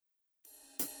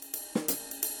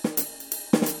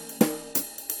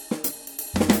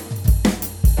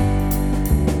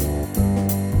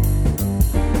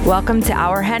Welcome to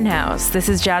Our Hen House. This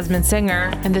is Jasmine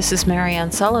Singer. And this is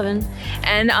Marianne Sullivan.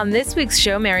 And on this week's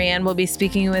show, Marianne will be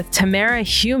speaking with Tamara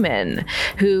Human,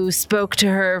 who spoke to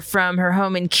her from her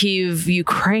home in Kyiv,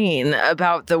 Ukraine,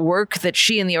 about the work that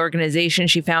she and the organization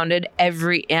she founded,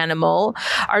 Every Animal,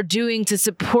 are doing to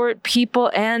support people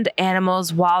and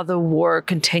animals while the war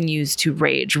continues to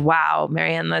rage. Wow,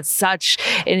 Marianne, that's such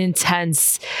an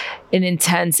intense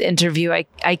interview.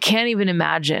 I can't even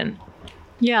imagine.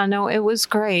 Yeah, no, it was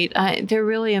great. They're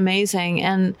really amazing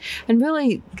and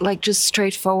really like just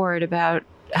straightforward about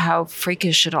how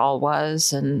freakish it all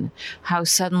was and how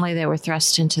suddenly they were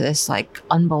thrust into this like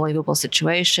unbelievable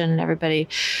situation and everybody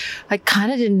like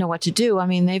kind of didn't know what to do. I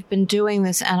mean, they've been doing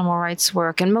this animal rights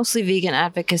work and mostly vegan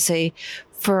advocacy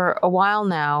for a while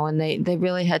now, and they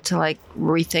really had to like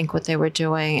rethink what they were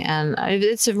doing. And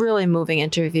it's a really moving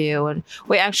interview, and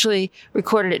we actually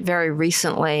recorded it very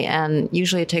recently, and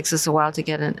usually it takes us a while to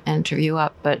get an interview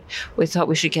up, but we thought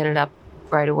we should get it up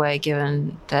right away,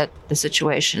 given that the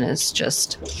situation is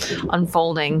just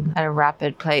unfolding at a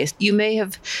rapid pace. You may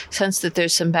have sensed that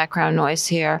there's some background noise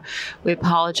here. We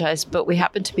apologize, but we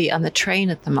happen to be on the train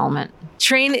at the moment.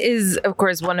 Train is, of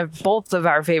course, one of both of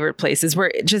our favorite places.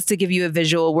 Just to give you a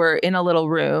visual, we're in a little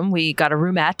room. We got a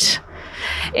roomette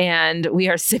and we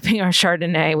are sipping our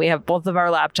Chardonnay. We have both of our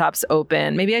laptops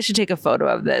open. Maybe I should take a photo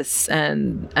of this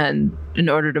and in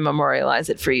order to memorialize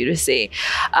it for you to see.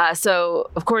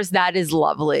 So, of course, that is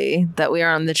lovely that we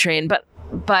are on the train, but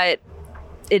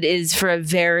it is for a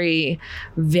very,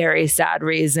 very sad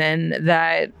reason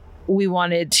that we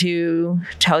wanted to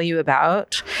tell you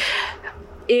about.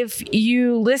 If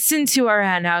you listen to our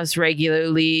Hen House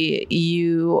regularly,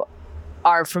 you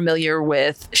are familiar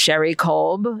with Sherry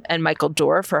Kolb and Michael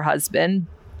Dorf, her husband.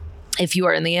 If you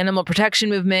are in the animal protection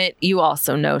movement, you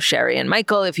also know Sherry and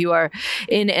Michael. If you are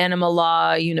in animal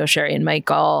law, you know Sherry and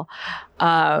Michael.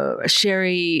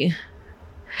 Sherry,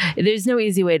 there's no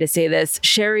easy way to say this.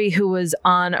 Sherry, who was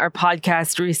on our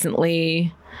podcast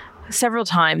recently, several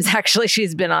times, actually,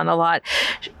 she's been on a lot.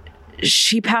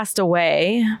 She passed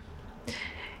away.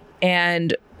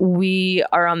 And we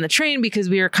are on the train because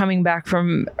we are coming back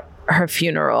from her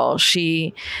funeral,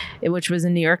 which was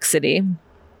in New York City.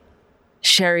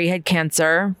 Sherry had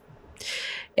cancer,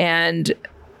 and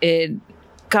it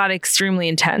got extremely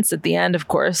intense at the end, of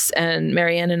course. And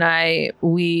Marianne and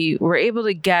we were able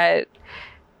to get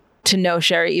to know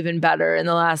Sherry even better in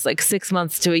the last 6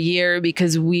 months to a year,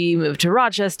 because we moved to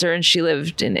Rochester and she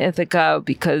lived in Ithaca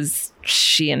because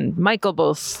she and Michael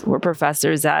both were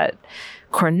professors at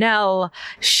Cornell.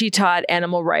 She taught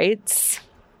animal rights.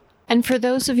 And for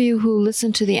those of you who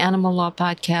listen to the Animal Law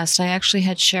podcast, I actually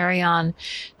had Sherry on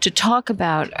to talk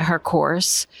about her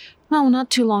course. Well, not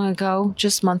too long ago,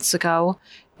 just months ago.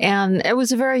 And it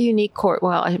was a very unique course.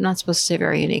 Well, I'm not supposed to say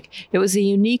very unique. It was a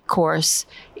unique course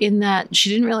in that she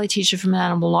didn't really teach it from an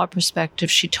animal law perspective.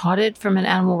 She taught it from an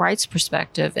animal rights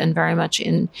perspective, and very much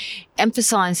in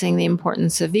emphasizing the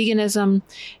importance of veganism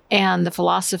and the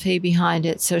philosophy behind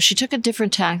it. So she took a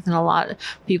different tack than a lot of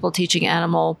people teaching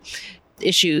animal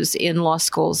issues in law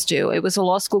schools do. It was a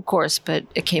law school course, but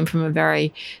it came from a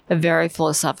very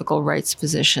philosophical rights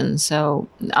position. So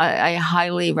I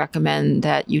highly recommend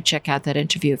that you check out that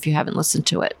interview if you haven't listened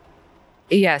to it.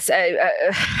 Yes,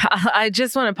 I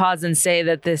just want to pause and say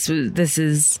that this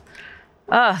is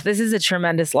a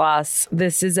tremendous loss.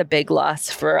 This is a big loss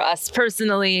for us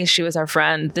personally. She was our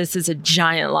friend. This is a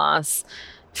giant loss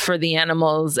for the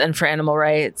animals and for animal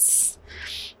rights.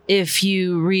 If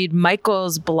you read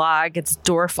Michael's blog, it's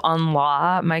Dorf on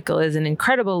Law. Michael is an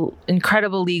incredible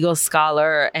legal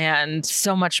scholar and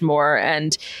so much more.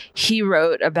 And he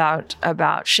wrote about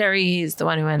Sherry. He's the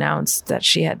one who announced that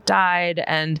she had died.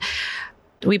 And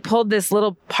we pulled this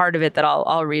little part of it that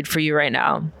I'll read for you right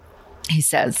now. He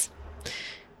says,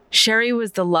 "Sherry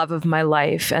was the love of my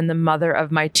life and the mother of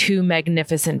my two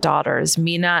magnificent daughters,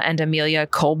 Mina and Amelia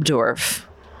Kolb-Dorf."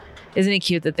 Isn't it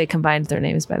cute that they combined their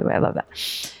names, by the way? I love that.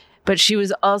 But she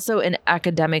was also an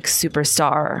academic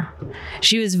superstar.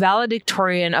 She was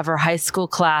valedictorian of her high school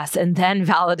class and then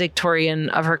valedictorian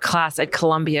of her class at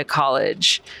Columbia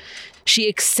College. She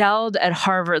excelled at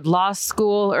Harvard Law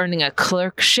School, earning a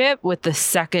clerkship with the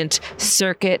Second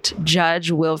Circuit Judge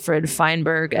Wilfred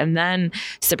Feinberg and then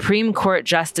Supreme Court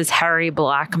Justice Harry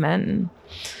Blackmun.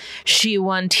 She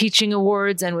won teaching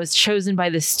awards and was chosen by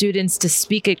the students to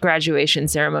speak at graduation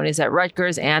ceremonies at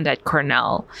Rutgers and at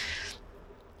Cornell.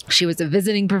 She was a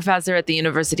visiting professor at the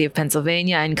University of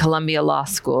Pennsylvania and Columbia Law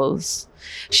Schools.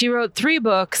 She wrote 3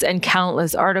 books and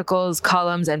countless articles,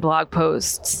 columns, and blog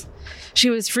posts.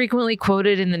 She was frequently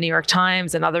quoted in the New York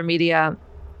Times and other media.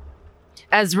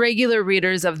 As regular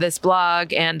readers of this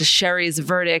blog and Sherry's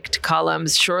Verdict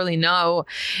columns surely know,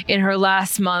 in her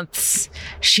last months,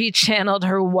 she channeled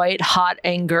her white-hot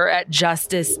anger at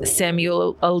Justice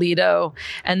Samuel Alito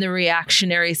and the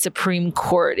reactionary Supreme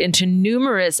Court into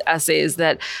numerous essays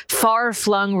that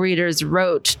far-flung readers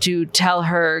wrote to tell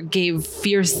her gave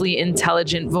fiercely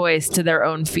intelligent voice to their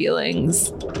own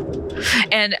feelings.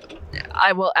 And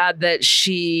I will add that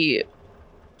she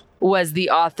was the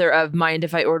author of Mind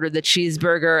If I Ordered the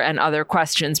Cheeseburger and Other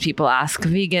Questions People Ask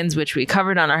Vegans, which we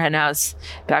covered on our Hen House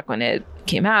back when it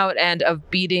came out, and of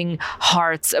Beating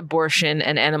Hearts, Abortion,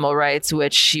 and Animal Rights,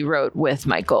 which she wrote with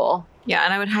Michael. Yeah,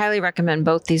 and I would highly recommend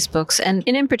both these books. And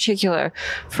in particular,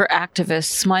 for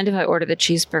activists, Mind If I Order the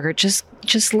Cheeseburger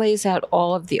just lays out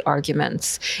all of the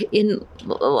arguments in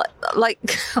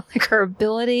like her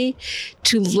ability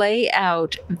to lay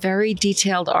out very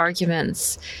detailed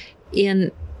arguments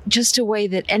in just a way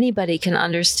that anybody can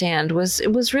understand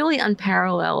was really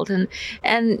unparalleled.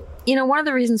 And you know, one of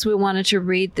the reasons we wanted to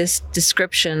read this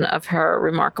description of her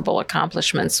remarkable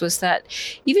accomplishments was that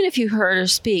even if you heard her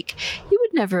speak, you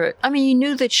would never, I mean, you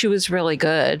knew that she was really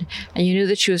good and you knew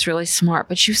that she was really smart,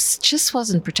 but she just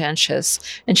wasn't pretentious,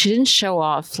 and she didn't show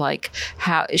off like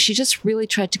how she just really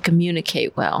tried to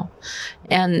communicate well,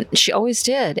 and she always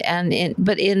did.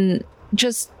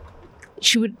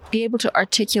 She would be able to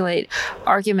articulate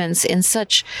arguments in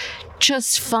such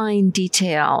just fine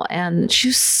detail, and she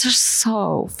was just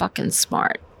so fucking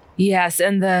smart. Yes,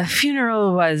 and the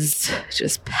funeral was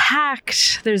just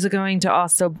packed. There's going to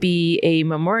also be a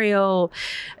memorial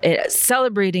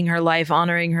celebrating her life,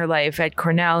 honoring her life at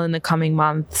Cornell in the coming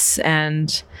months,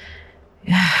 and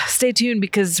stay tuned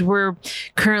because we're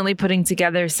currently putting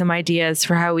together some ideas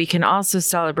for how we can also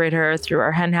celebrate her through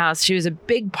our Hen House. She was a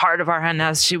big part of our Hen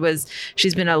House.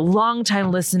 She's been a longtime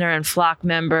listener and flock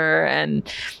member, and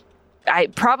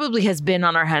probably has been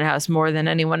on our Hen House more than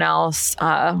anyone else.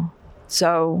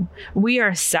 So we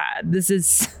are sad. This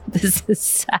is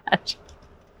sad.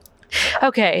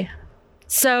 Okay.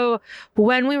 So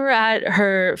when we were at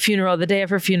her funeral, the day of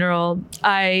her funeral,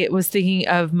 I was thinking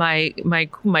of my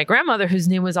grandmother, whose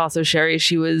name was also Sherry.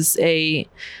 She was a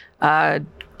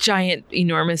giant,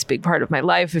 enormous, big part of my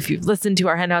life. If you've listened to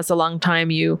our Hen House a long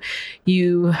time, you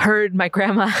heard my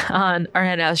grandma on our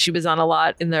Hen House. She was on a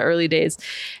lot in the early days.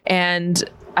 And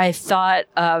I thought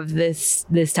of this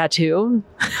tattoo,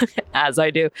 as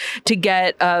I do, to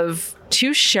get of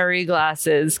two sherry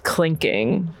glasses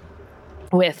clinking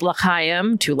with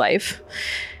L'chaim, to life,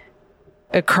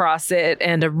 across it,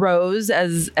 and a rose,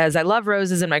 as I love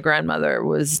roses, and my grandmother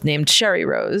was named Sherry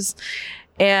Rose.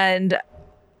 And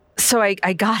so I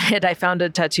got it. I found a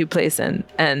tattoo place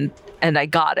and I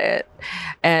got it.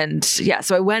 And yeah,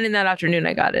 so I went in that afternoon,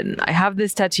 I got it, and I have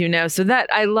this tattoo now. So that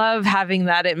I love having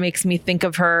that. It makes me think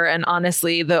of her. And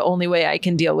honestly, the only way I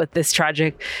can deal with this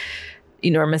tragic,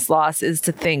 enormous loss is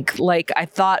to think, like I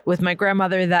thought with my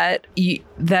grandmother, that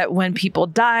when people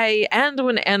die and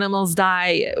when animals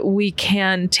die, we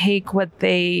can take what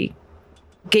they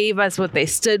gave us, what they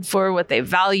stood for, what they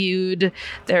valued,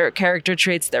 their character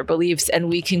traits, their beliefs, and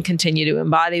we can continue to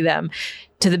embody them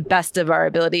to the best of our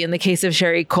ability. In the case of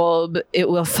Sherry Kolb, it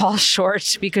will fall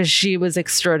short because she was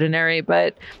extraordinary,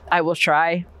 but I will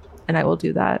try, and I will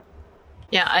do that.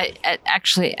 Yeah,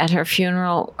 actually, at her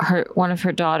funeral, one of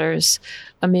her daughters,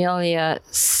 Amelia,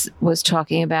 was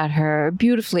talking about her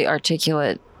beautifully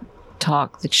articulate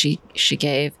talk that she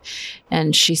gave,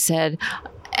 and she said,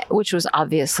 which was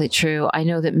obviously true, "I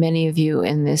know that many of you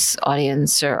in this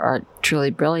audience are truly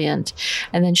brilliant."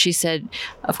 And then she said,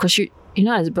 "Of course, you're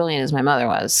not as brilliant as my mother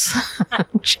was,"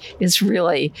 which is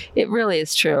really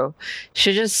is true.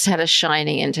 She just had a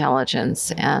shining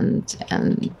intelligence,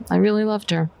 and I really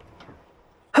loved her.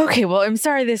 Okay, well, I'm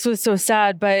sorry this was so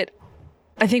sad, but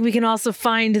I think we can also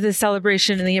find the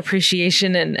celebration and the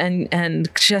appreciation and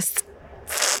just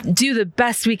do the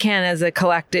best we can as a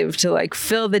collective to like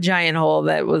fill the giant hole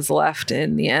that was left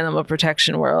in the animal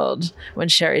protection world when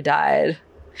Sherry died,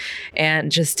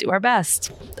 and just do our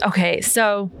best. Okay,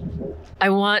 so I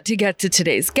want to get to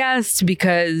today's guest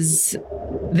because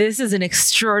this is an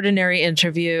extraordinary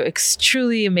interview. It's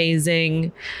truly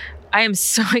amazing. I am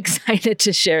so excited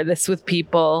to share this with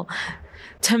people.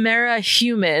 Tamara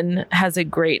Human has a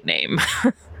great name.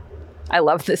 I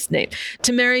love this name.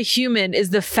 Tamara Human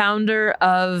is the founder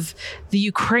of the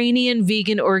Ukrainian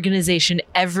vegan organization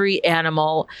Every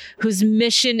Animal, whose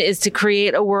mission is to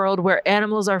create a world where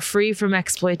animals are free from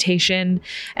exploitation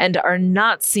and are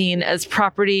not seen as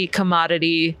property,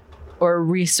 commodity, or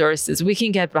resources. We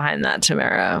can get behind that,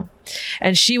 Tamara.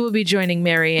 And she will be joining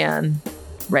Marianne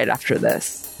right after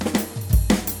this.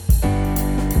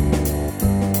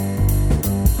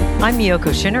 I'm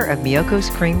Miyoko Schinner of Miyoko's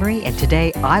Creamery, and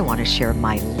today I want to share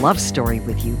my love story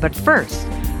with you. But first,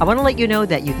 I want to let you know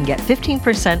that you can get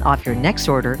 15% off your next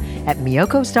order at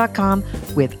miyokos.com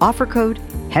with offer code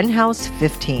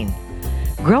HENHOUSE15.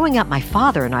 Growing up, my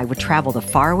father and I would travel to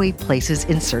faraway places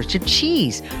in search of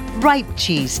cheese. Ripe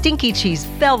cheese, stinky cheese,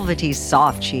 velvety,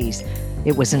 soft cheese.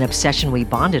 It was an obsession we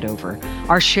bonded over.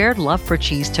 Our shared love for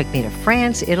cheese took me to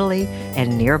France, Italy,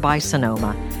 and nearby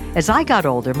Sonoma. As I got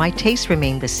older, my tastes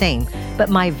remained the same, but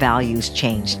my values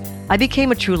changed. I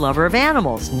became a true lover of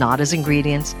animals, not as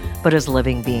ingredients, but as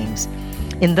living beings.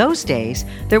 In those days,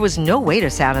 there was no way to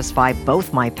satisfy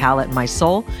both my palate and my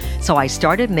soul, so I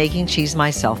started making cheese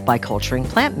myself by culturing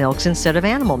plant milks instead of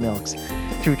animal milks.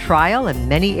 Through trial and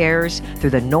many errors, through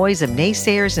the noise of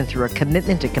naysayers, and through a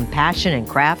commitment to compassion and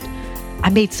craft, I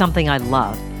made something I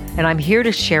love, and I'm here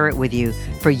to share it with you,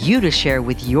 for you to share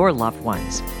with your loved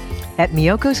ones. At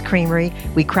Miyoko's Creamery,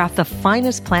 we craft the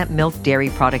finest plant milk dairy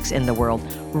products in the world,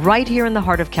 right here in the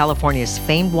heart of California's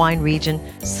famed wine region,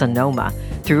 Sonoma.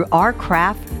 Through our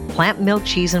craft, plant milk,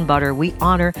 cheese, and butter, we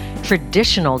honor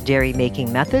traditional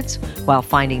dairy-making methods while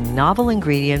finding novel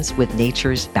ingredients with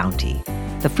nature's bounty.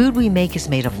 The food we make is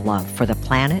made of love for the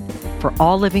planet, for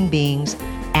all living beings,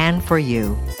 and for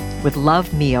you. With love,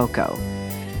 Miyoko.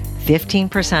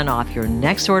 15% off your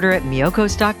next order at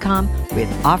miyokos.com with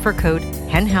offer code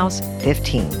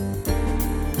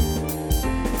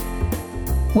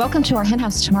HENHOUSE15. Welcome to our Hen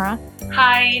House, Tamara.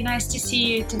 Hi, nice to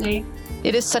see you today.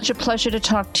 It is such a pleasure to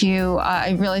talk to you.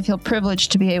 I really feel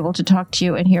privileged to be able to talk to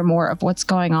you and hear more of what's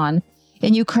going on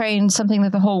in Ukraine, something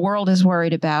that the whole world is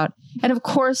worried about. And of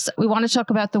course, we want to talk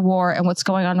about the war and what's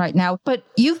going on right now. But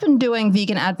you've been doing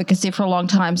vegan advocacy for a long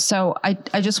time. So I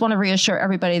just want to reassure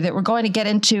everybody that we're going to get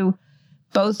into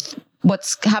both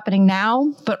what's happening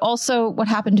now, but also what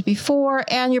happened before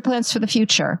and your plans for the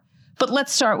future. But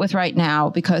let's start with right now,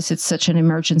 because it's such an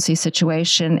emergency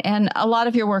situation. And a lot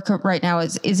of your work right now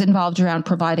is involved around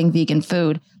providing vegan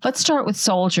food. Let's start with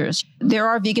soldiers. There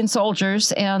are vegan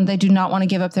soldiers, and they do not want to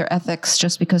give up their ethics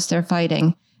just because they're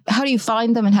fighting. How do you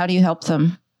find them and how do you help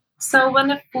them? So when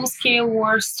the full-scale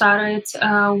war started,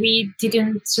 we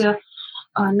didn't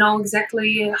know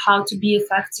exactly how to be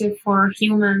effective for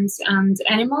humans and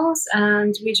animals,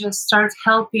 and we just started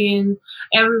helping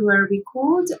everywhere we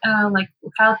could, like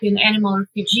helping animal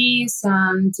refugees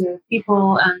and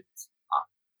people and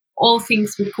all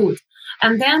things we could.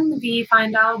 And then we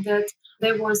find out that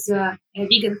there was a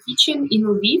vegan kitchen in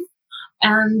Lviv,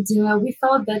 and we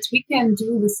thought that we can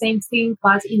do the same thing,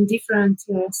 but in different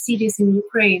cities in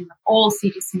Ukraine, all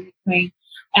cities in Ukraine.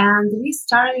 And we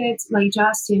started, like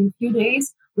just in a few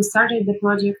days, we started the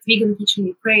project Vegan Kitchen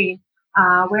Ukraine,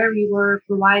 where we were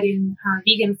providing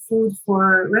vegan food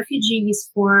for refugees,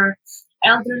 for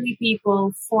elderly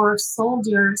people, for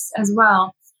soldiers as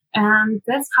well. And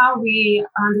that's how we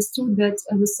understood that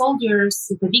the soldiers,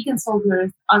 the vegan soldiers,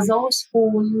 are those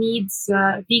who need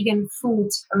vegan food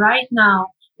right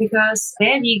now, because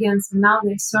they're vegans and now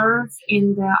they serve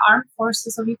in the armed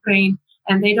forces of Ukraine,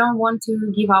 and they don't want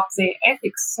to give up their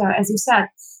ethics, as you said.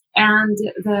 And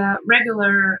the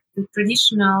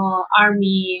traditional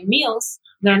army meals,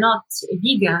 they're not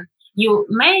vegan. You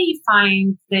may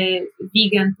find the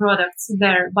vegan products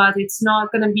there, but it's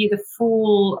not going to be the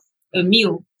full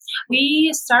meal.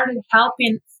 We started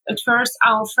helping at first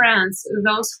our friends,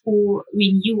 those who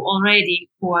we knew already,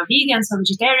 who are vegans or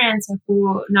vegetarians, or who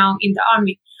are now in the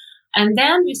army. And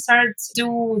then we started to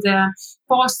do the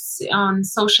posts on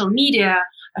social media,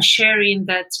 sharing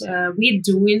that we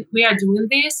are doing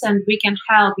this, and we can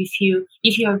help. If you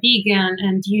are vegan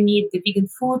and you need the vegan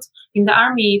food in the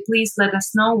army, please let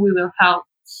us know. We will help.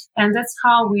 And that's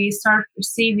how we start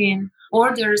receiving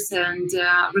orders and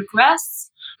requests.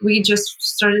 We just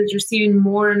started receiving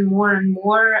more and more and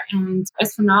more. And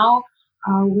as for now,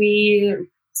 we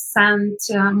sent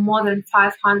more than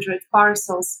 500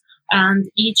 parcels, and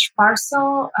each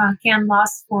parcel can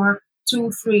last for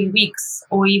 2-3 weeks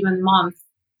or even months.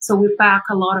 So we pack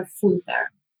a lot of food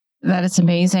there. That is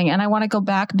amazing. And I want to go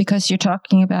back because you're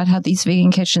talking about how these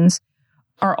vegan kitchens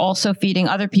are also feeding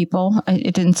other people.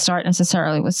 It didn't start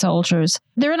necessarily with soldiers.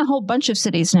 They're in a whole bunch of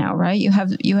cities now, right? You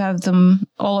have them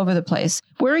all over the place.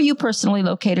 Where are you personally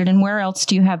located, and where else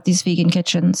do you have these vegan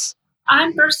kitchens?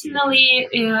 I'm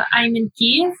in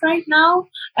Kiev right now,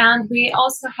 and we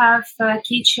also have a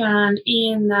kitchen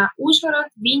in Uzhhorod,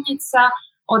 Vinnytsia,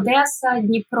 Odessa,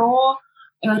 Dnipro,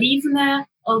 Rivne,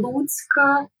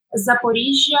 Lutsk,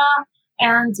 Zaporizhia,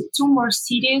 and 2 more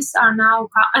cities are now,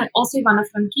 also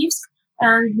Ivano-Frankivsk.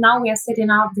 And now we are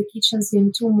setting up the kitchens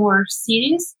in 2 more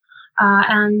cities.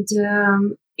 And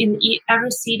in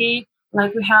every city,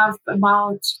 Like we have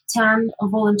about 10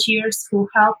 volunteers who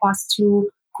help us to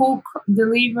cook,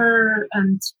 deliver,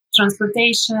 and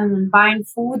transportation and buying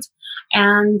food.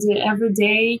 And every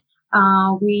day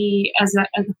we, as a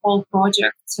whole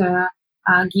project,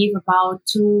 give about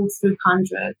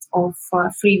 200-300 of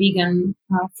free vegan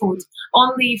food.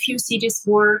 Only a few cities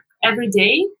work every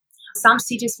day. Some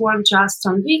cities work just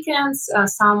on weekends,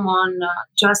 some on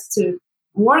just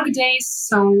work days.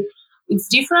 So it's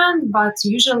different, but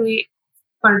usually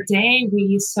per day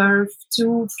we serve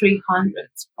 200-300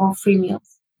 of free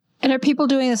meals. And are people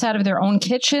doing this out of their own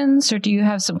kitchens, or do you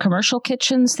have some commercial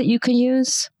kitchens that you can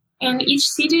use? And each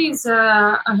city is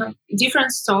a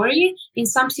different story. In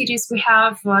some cities, we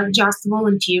have just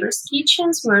volunteers'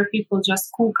 kitchens where people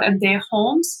just cook at their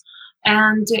homes.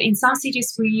 And in some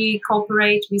cities, we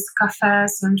cooperate with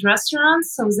cafes and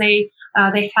restaurants, so they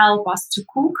help us to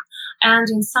cook. And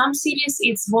in some cities,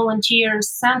 it's volunteer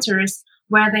centers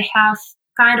where they have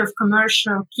kind of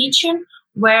commercial kitchen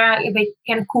where they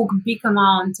can cook big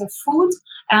amount of food,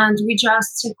 and we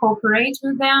just cooperate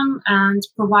with them and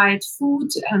provide food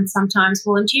and sometimes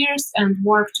volunteers and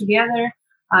work together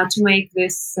to make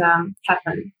this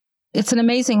happen. It's an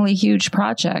amazingly huge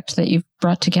project that you've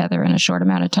brought together in a short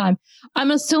amount of time.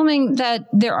 I'm assuming that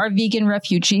there are vegan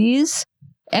refugees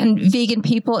and vegan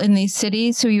people in these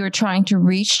cities who you are trying to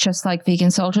reach, just like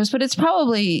vegan soldiers, but it's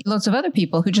probably lots of other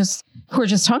people who are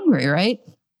just hungry, right?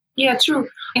 Yeah, true.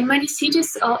 In many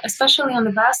cities, especially on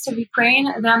the west of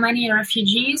Ukraine, there are many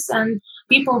refugees and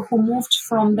people who moved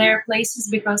from their places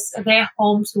because their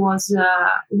homes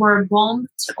were bombed,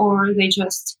 or they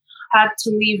just had to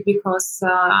leave because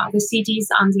the city is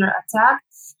under attack.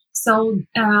 So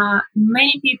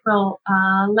many people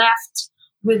left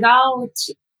without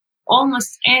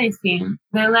almost anything.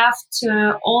 They left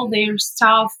all their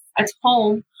stuff at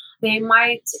home. They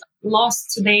might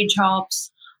lost their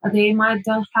jobs. They might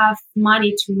don't have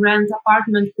money to rent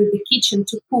apartment with the kitchen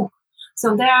to cook.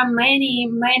 So there are many,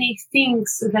 many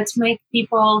things that make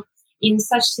people in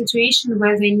such situation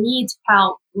where they need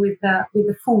help with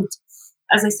the food.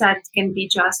 As I said, it can be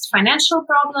just financial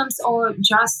problems or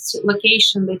just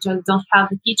location. They just don't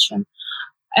have a kitchen.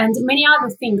 And many other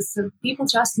things. So people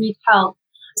just need help.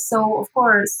 So, of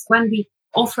course, when we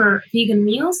offer vegan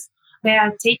meals, they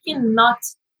are taken not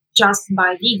just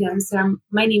by vegans. There are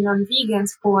many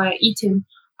non-vegans who are eating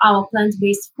our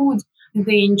plant-based food.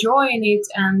 They enjoy it,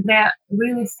 and they're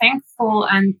really thankful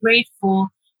and grateful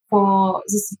for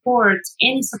the support,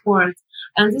 any support.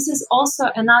 And this is also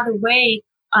another way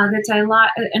that I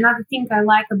like. Another thing I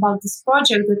like about this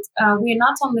project, that we're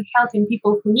not only helping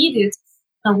people who need it,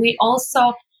 we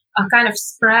also kind of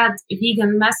spread a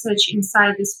vegan message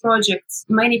inside this project.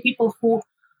 Many people who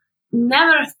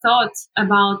never thought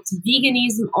about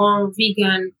veganism or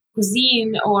vegan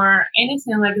cuisine or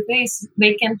anything like this,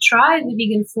 they can try the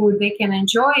vegan food, they can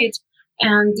enjoy it,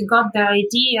 and got the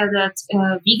idea that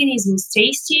veganism is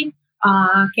tasty,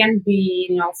 can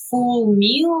be full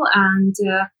meal, and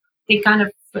they kind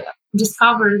of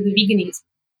discover the veganism.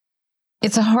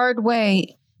 It's a hard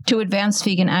way to advance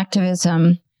vegan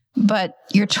activism, but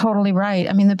you're totally right.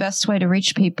 I mean, the best way to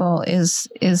reach people is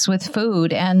with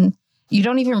food, and you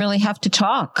don't even really have to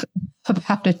talk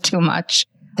about it too much.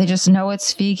 They just know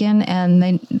it's vegan,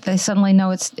 and they suddenly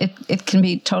know it can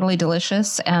be totally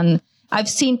delicious. And I've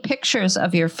seen pictures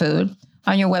of your food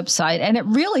on your website, and it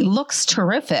really looks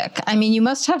terrific. I mean, you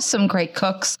must have some great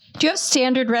cooks. Do you have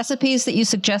standard recipes that you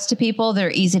suggest to people that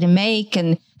are easy to make,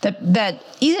 and that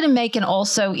easy to make and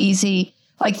also easy,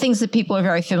 like things that people are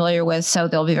very familiar with, so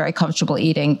they'll be very comfortable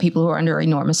eating? People who are under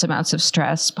enormous amounts of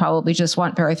stress probably just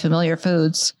want very familiar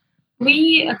foods.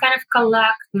 We kind of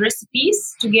collect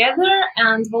recipes together,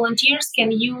 and volunteers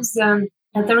can use the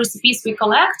recipes we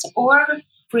collect or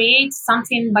create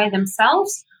something by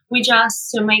themselves. We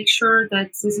just make sure that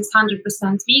this is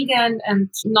 100% vegan and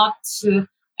not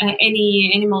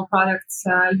any animal products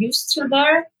used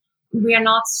there. We are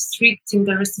not strict in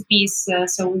the recipes,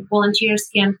 so volunteers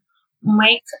can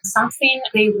make something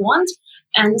they want.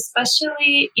 And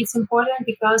especially it's important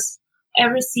because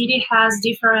every city has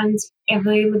different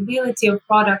availability of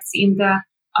products in the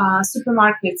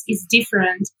supermarkets. Is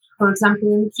different. For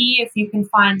example, in Kiev, you can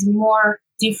find more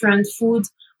different food,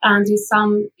 and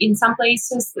in some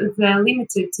places, the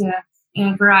limited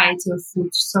variety of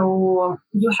food. So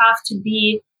you have to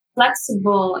be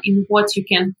flexible in what you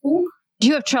can cook. Do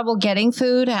you have trouble getting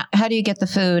food? How do you get the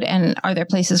food? And are there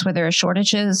places where there are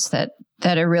shortages that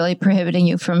are really prohibiting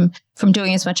you from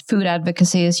doing as much food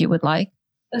advocacy as you would like?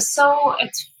 So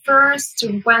at first,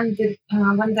 when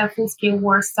the full-scale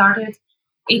war started,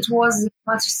 it was,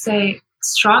 let's say,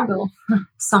 struggle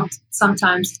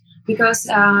sometimes because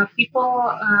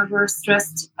people were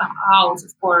stressed out,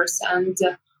 of course, and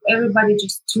everybody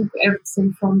just took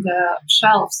everything from the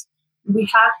shelves. We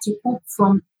had to cook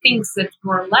from things that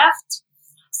were left.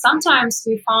 Sometimes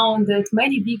we found that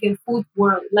many vegan food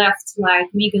were left, like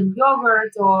vegan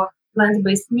yogurt or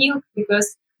plant-based milk,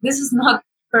 because this is not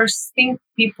first thing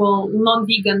people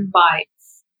non-vegan buy.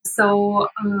 So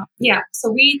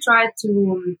so we tried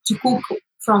to cook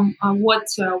from what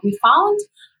we found.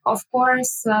 Of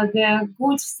course, the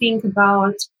good thing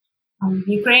about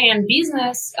Ukrainian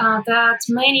business that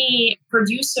many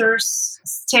producers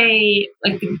stay,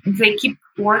 like they keep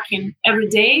working every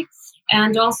day,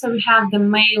 and also we have the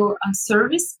mail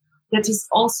service that is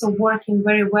also working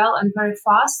very well and very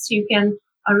fast. You can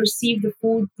receive the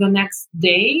food the next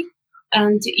day,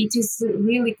 and it is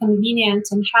really convenient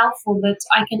and helpful that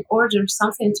I can order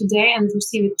something today and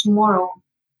receive it tomorrow.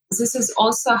 This is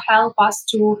also help us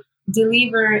to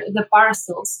deliver the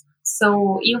parcels.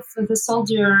 So if the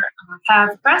soldier have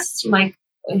request, like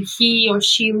he or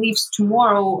she leaves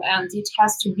tomorrow and it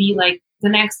has to be like the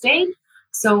next day,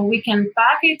 so we can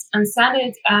pack it and send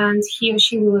it, and he or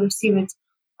she will receive it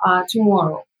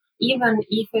tomorrow. Even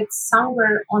if it's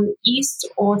somewhere on east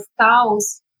or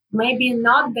south, maybe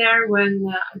not there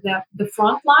when the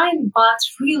front line, but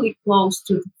really close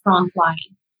to the front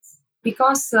line.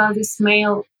 Because this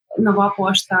mail Nova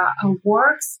Poshta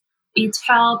works, it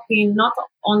helping not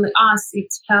only us,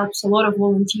 it helps a lot of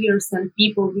volunteers and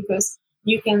people, because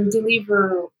you can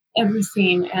deliver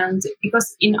everything. And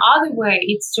because in other way,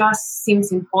 it just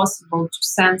seems impossible to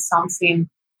send something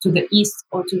to the east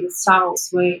or to the south,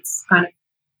 where it's kind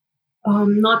of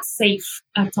not safe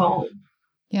at all.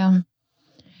 Yeah.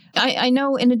 I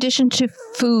know in addition to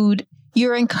food,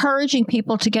 you're encouraging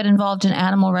people to get involved in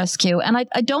animal rescue. And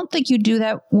I don't think you do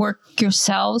that work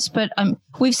yourselves, but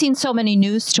we've seen so many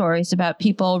news stories about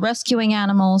people rescuing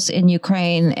animals in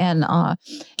Ukraine and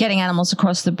getting animals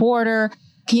across the border.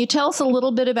 Can you tell us a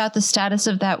little bit about the status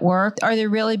of that work? Are there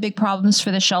really big problems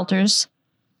for the shelters?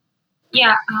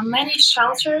 Yeah, many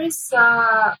shelters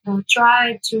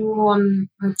try to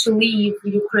leave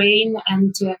Ukraine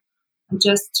and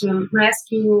just to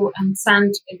rescue and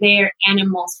send their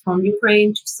animals from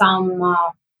Ukraine to some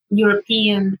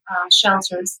European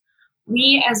shelters.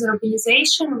 We, as an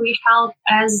organization, we help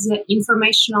as an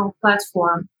informational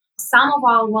platform. Some of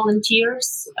our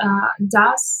volunteers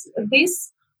does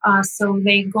this, so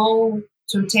they go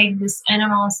to take these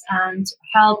animals and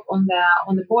help on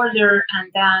the border, and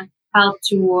then help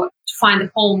to find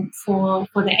a home for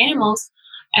the animals.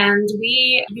 And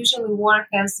we usually work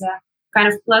as a kind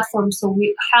of platform, so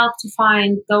we help to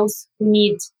find those who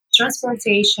need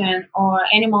transportation or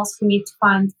animals who need to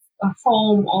find a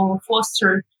home or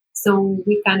foster. So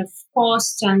we kind of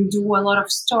post and do a lot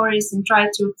of stories and try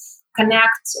to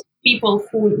connect people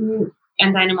who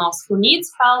and animals who need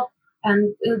help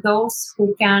and those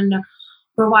who can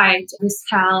provide this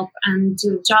help. And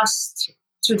just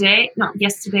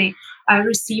yesterday, I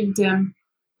received a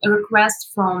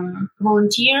request from a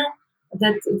volunteer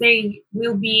that they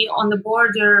will be on the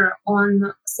border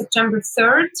on September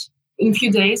 3rd in a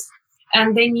few days,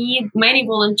 and they need many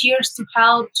volunteers to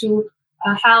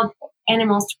help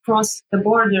animals to cross the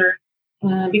border,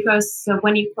 because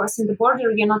when you cross in the border,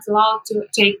 you're not allowed to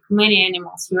take many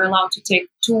animals. You're allowed to take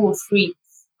 2 or 3,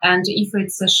 and if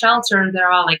it's a shelter, there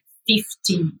are like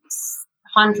 50,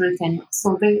 100 animals.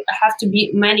 So there have to be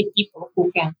many people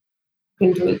who can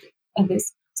do it at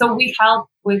this. So we help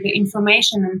with the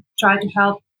information and try to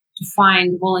help to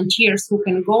find volunteers who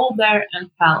can go there and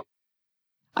help.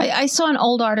 I saw an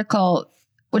old article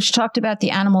which talked about the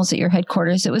animals at your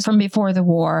headquarters. It was from before the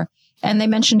war, and they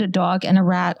mentioned a dog and a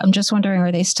rat. I'm just wondering,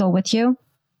 are they still with you?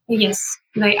 Yes,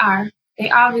 they are. They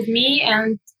are with me.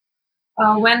 And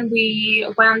when we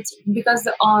went, because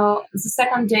the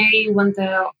second day when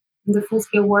the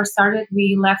full-scale war started,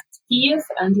 we left Kiev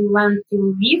and we went to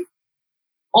Lviv.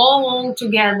 All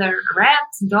together, rat,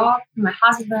 dog, my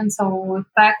husband, so we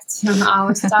packed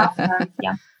our stuff.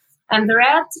 And the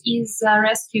rat is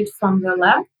rescued from the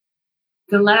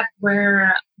lab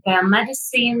where the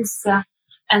medicines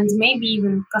and maybe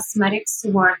even cosmetics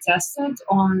were tested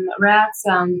on rats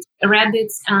and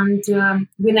rabbits and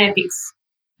guinea pigs.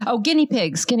 Oh, guinea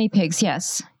pigs,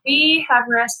 yes. We have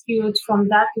rescued from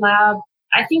that lab,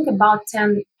 I think, about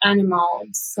 10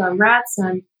 animals, rats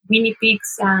and guinea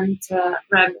pigs and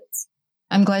rabbits.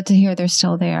 I'm glad to hear they're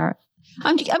still there.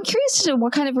 I'm curious to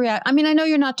what kind of react. I mean, I know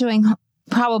you're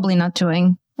probably not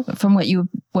doing, from what you've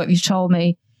told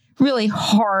me, really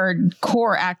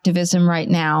hardcore activism right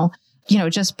now. You know,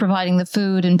 just providing the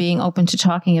food and being open to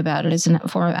talking about it is a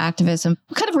form of activism.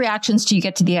 What kind of reactions do you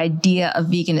get to the idea of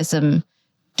veganism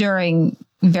during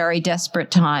very desperate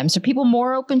times? Are people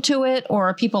more open to it, or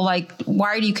are people like,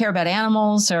 why do you care about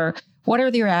animals, or what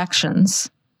are the reactions?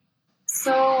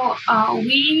 So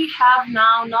we have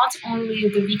now not only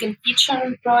the Vegan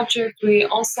Kitchen project, we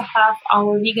also have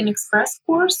our Vegan Express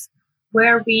course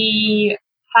where we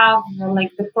have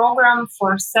like the program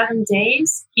for 7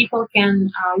 days. People can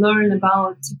learn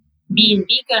about being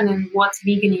vegan and what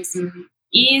veganism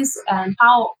is and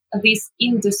how these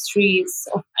industries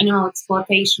of animal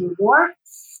exploitation work.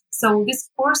 So this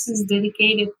course is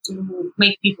dedicated to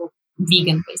make people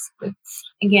vegan, basically.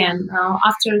 Again,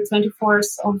 after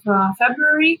 24th of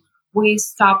February, we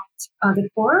stopped the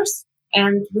course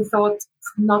and we thought,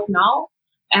 not now.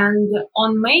 And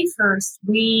on May 1st,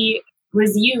 we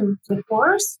resumed the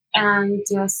course. And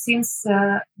since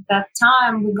that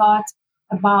time, we got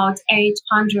about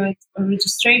 800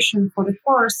 registration for the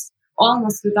course,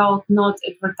 almost without not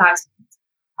advertisement.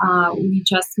 We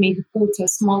just maybe put a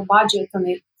small budget on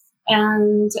it.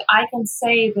 And I can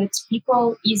say that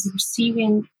people is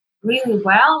receiving really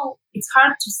well. It's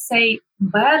hard to say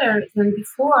better than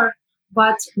before,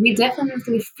 but we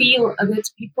definitely feel that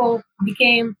people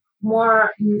became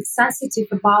more sensitive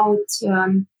about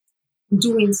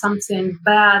doing something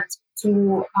bad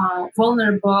to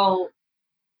vulnerable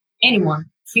anyone,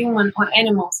 human or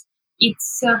animals.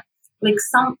 It's like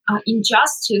some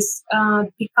injustice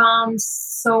becomes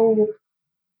so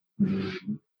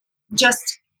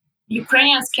just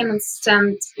Ukrainians cannot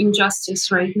stand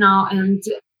injustice right now. And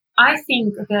I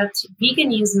think that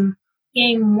veganism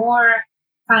became more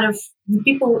kind of,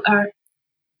 people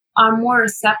are more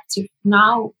receptive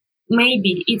now.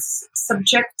 Maybe it's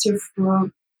subjective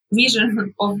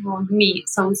vision of me.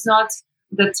 So it's not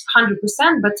that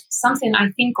 100%, but something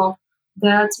I think of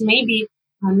that maybe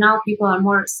now people are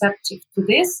more receptive to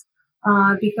this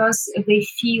because they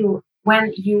feel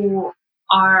when you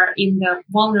are in the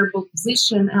vulnerable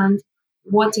position and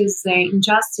what is the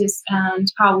injustice and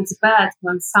how it's bad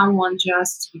when someone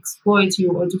just exploits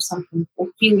you or do something or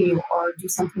kill you or do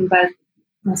something bad.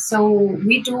 So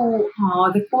we do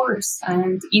the course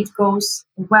and it goes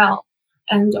well.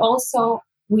 And also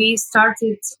we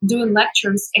started doing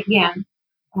lectures again.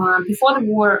 Before the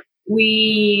war,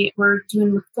 we were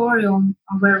doing lectorium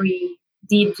where we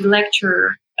did the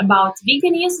lecture about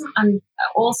veganism and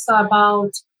also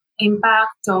about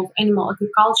impact of animal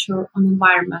agriculture on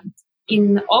environment.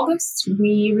 In August,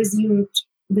 we resumed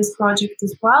this project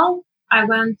as well. I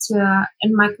went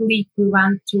and my colleague, we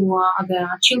went to the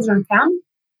children camp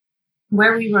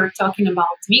where we were talking about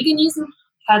veganism,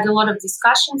 had a lot of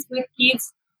discussions with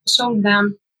kids, showed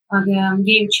them the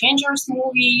Game Changers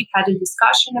movie, had a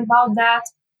discussion about that.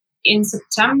 In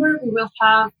September, we will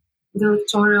have the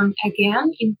lectorium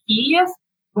again in Kyiv,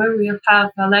 where we will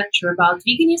have a lecture about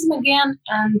veganism again,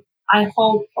 and I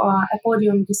hope a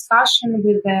podium discussion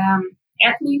with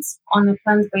athletes on a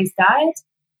plant-based diet.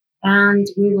 And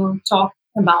we will talk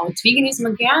about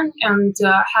veganism again and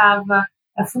have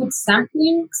food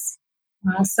samplings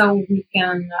so we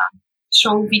can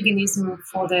show veganism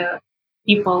for the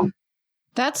people.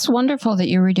 That's wonderful that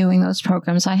you're redoing those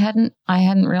programs. I hadn't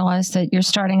realized that you're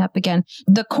starting up again.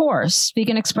 The course,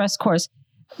 Vegan Express course,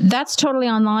 that's totally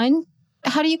online.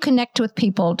 How do you connect with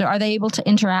people? Are they able to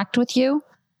interact with you?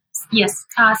 Yes.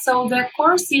 So the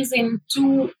course is in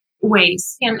 2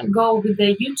 ways. You can go with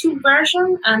the YouTube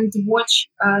version and watch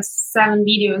 7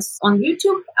 videos on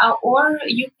YouTube, or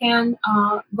you can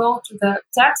go to the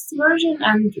text version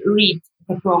and read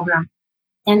the program.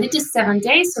 And it is 7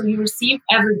 days, so you receive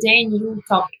every day a new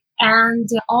topic. And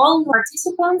all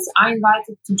participants are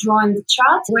invited to join the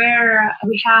chat where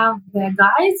we have the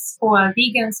guides who are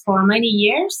vegans for many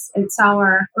years. It's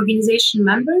our organization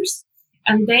members,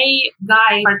 and they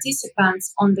guide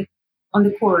participants on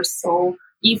the course. So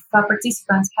if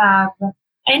participants have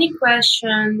any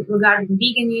question regarding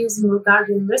veganism,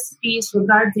 regarding recipes,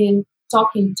 regarding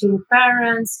talking to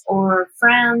parents or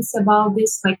friends about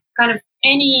this, like kind of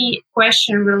any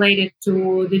question related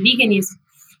to the veganism,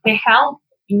 they help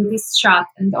in this chat.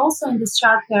 And also in this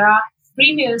chat, there are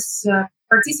previous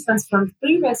participants from the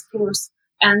previous course.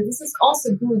 And this is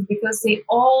also good because they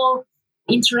all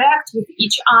interact with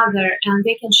each other and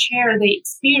they can share their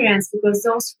experience, because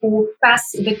those who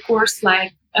passed the course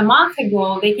like a month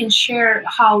ago, they can share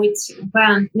how it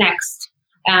went next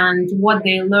and what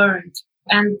they learned.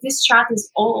 And this chat is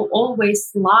always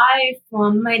live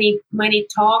for many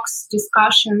talks,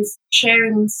 discussions,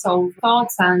 sharing of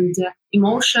thoughts and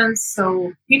emotions,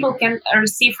 so people can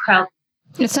receive help.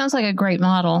 It sounds like a great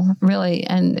model, really,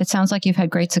 and it sounds like you've had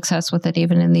great success with it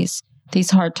even in these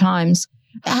hard times.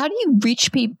 How do you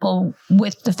reach people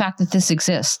with the fact that this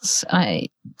exists?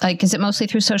 Is it mostly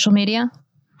through social media?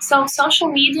 So social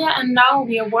media, and now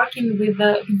we are working with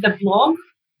the blog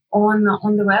on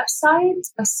the website.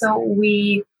 So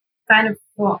we kind of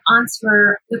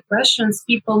answer the questions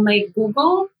people may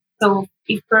Google. So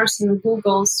if person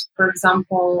Googles, for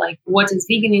example, like what is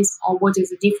veganism, or what is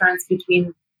the difference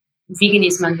between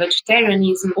veganism and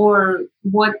vegetarianism, or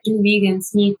what do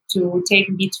vegans need to take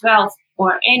B12,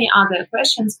 or any other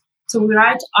questions. So we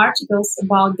write articles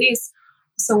about this.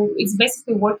 So it's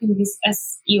basically working with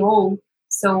SEO.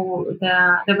 So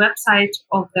the website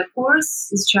of the course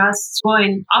is just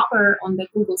going upper on the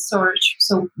Google search.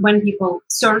 So when people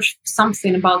search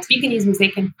something about veganism, they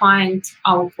can find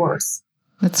our course.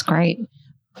 That's great.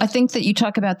 I think that you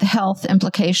talk about the health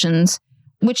implications,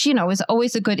 which, is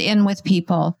always a good in with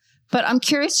people. But I'm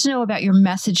curious to know about your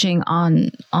messaging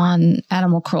on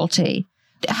animal cruelty.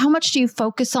 How much do you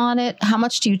focus on it? How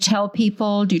much do you tell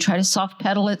people? Do you try to soft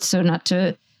pedal it so not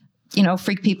to,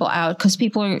 freak people out? Because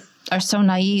people are so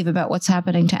naive about what's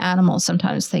happening to animals.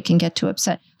 Sometimes they can get too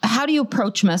upset. How do you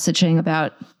approach messaging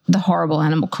about the horrible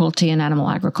animal cruelty and animal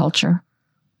agriculture?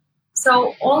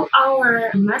 So all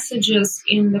our messages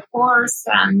in the course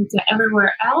and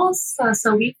everywhere else,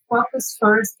 so we focus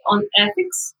first on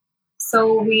ethics.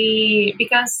 So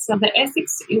because the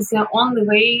ethics is the only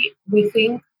way we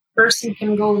think person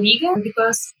can go vegan,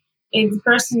 because if the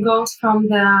person goes from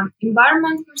the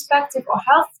environment perspective or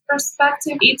health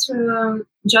perspective, it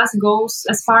just goes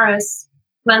as far as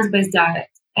plant-based diet.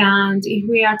 And if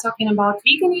we are talking about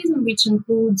veganism, which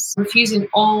includes refusing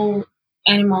all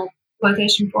animal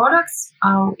exploitation products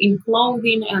in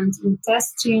clothing and in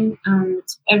testing and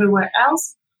everywhere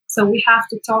else, so we have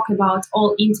to talk about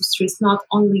all industries, not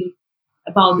only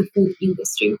about the food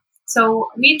industry. So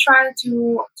we try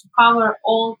to cover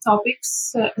all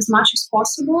topics as much as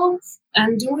possible,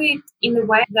 and do it in a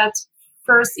way that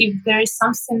first, if there is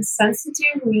something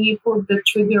sensitive, we put the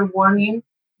trigger warning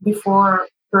before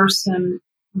person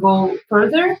go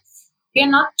further. We are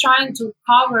not trying to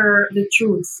cover the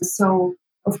truth. So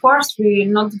of course we're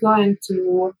not going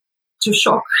to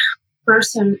shock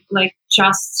person like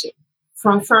just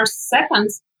from first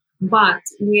seconds, but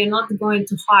we are not going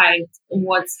to hide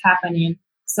what's happening.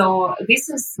 So this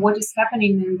is what is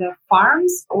happening in the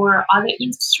farms or other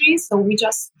industries. So we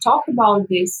just talk about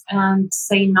this and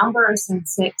say numbers and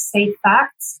say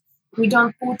facts. We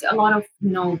don't put a lot of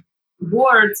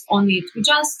words on it. We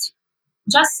just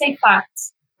say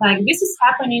facts. Like, this is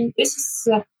happening. This is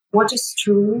what is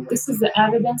true. This is the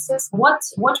evidences. What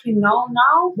we know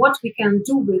now. What we can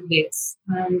do with this,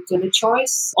 and the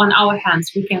choice on our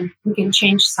hands. We can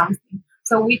change something.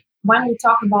 So when we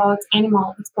talk about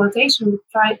animal exploitation, we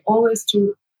try always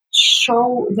to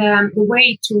show them the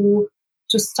way to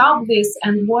stop this,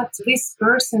 and what this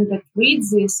person that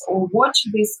reads this or watch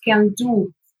this can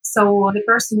do. So the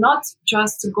person not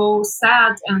just go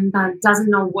sad and doesn't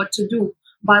know what to do,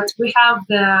 but we have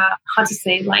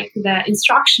the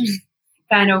instructions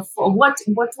kind of what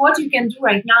you can do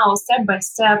right now, step by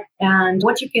step, and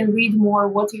what you can read more,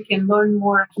 what you can learn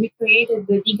more. We created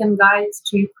the Vegan Guide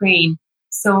to Ukraine.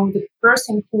 So the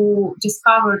person who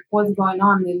discovered what's going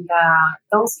on in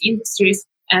those industries,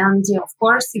 and of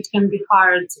course it can be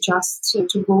hard just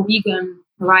to go vegan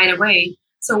right away.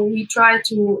 So we try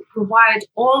to provide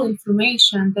all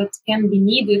information that can be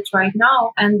needed right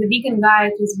now. And the Vegan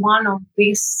Guide is one of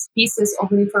these pieces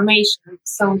of information.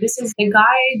 So this is a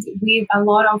guide with a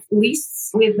lot of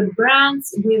lists, with the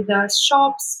brands, with the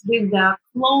shops, with the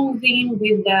clothing,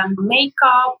 with the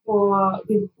makeup,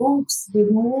 with books, with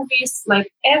movies, like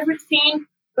everything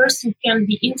person can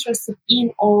be interested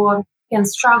in or can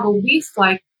struggle with,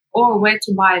 like, or where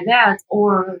to buy that,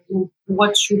 or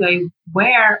what should I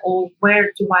wear, or where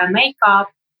to buy makeup,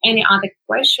 any other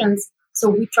questions. So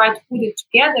we try to put it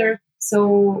together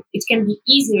so it can be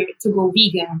easier to go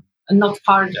vegan and not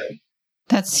harder.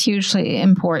 That's hugely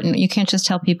important. You can't just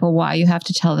tell people why, you have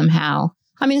to tell them how.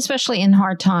 I mean, especially in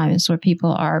hard times where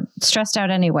people are stressed out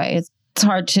anyway. It's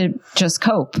hard to just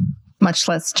cope, much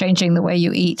less changing the way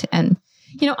you eat. And,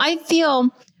 I feel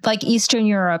like Eastern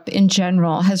Europe in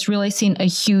general has really seen a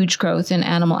huge growth in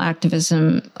animal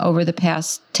activism over the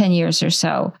past 10 years or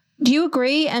so. Do you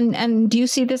agree? And do you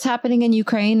see this happening in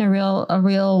Ukraine, a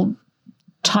real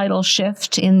tidal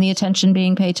shift in the attention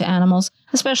being paid to animals,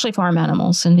 especially farm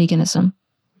animals and veganism?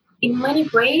 In many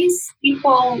ways,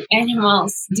 people,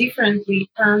 animals differently.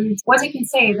 And what I can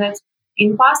say that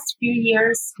in the past few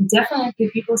years,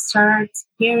 definitely people start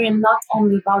hearing not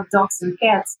only about dogs and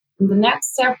cats. And the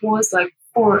next step was like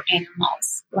for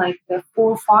animals, like the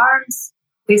for farms,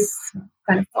 this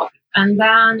kind of topic. And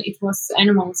then it was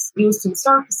animals used in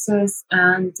circuses,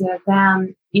 and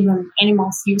then even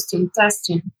animals used in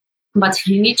testing. But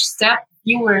in each step,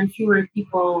 fewer and fewer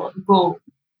people go.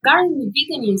 Regarding the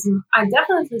veganism, I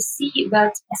definitely see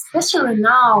that, especially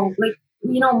now, like,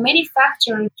 many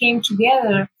factors came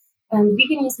together and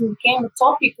veganism became a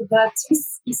topic that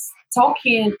is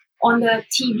talking on the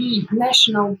TV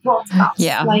national broadcast,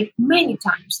 Yeah. like many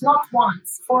times, not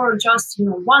once, for just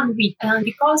 1 week. And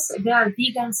because they are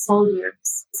vegan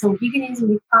soldiers, so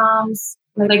veganism becomes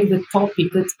like the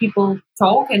topic that people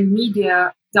talk and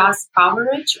media does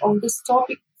coverage of this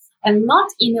topic, and not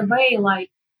in a way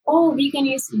like, oh,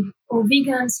 veganism or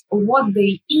vegans, what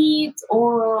they eat,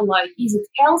 or like, is it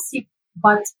healthy?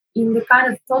 But in the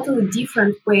kind of totally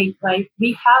different way, like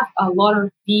we have a lot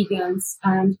of vegans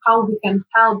and how we can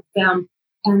help them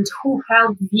and who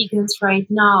help vegans right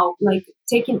now, like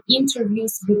taking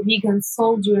interviews with vegan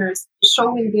soldiers,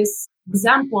 showing these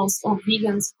examples of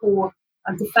vegans who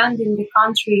are defending the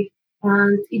country.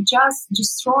 And it just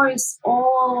destroys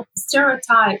all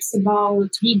stereotypes about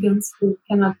vegans who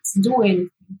cannot do anything.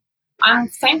 I'm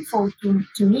thankful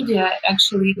to media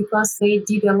actually, because they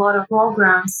did a lot of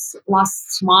programs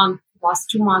last 2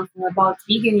 months about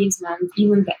veganism and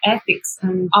even the ethics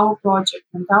and our project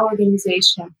and our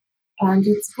organization. And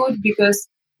it's good because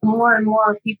more and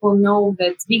more people know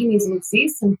that veganism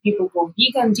exists and people go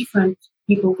vegan, different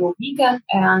people go vegan,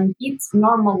 and it's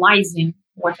normalizing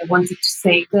what I wanted to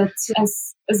say, that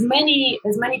as many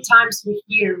times we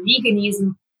hear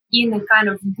veganism in a kind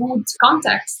of good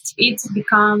context, it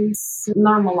becomes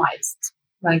normalized.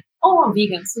 Like, oh,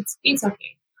 vegans, it's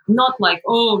okay. Not like,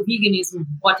 oh, veganism,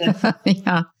 whatever.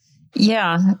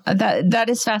 Yeah, that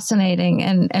is fascinating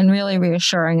and really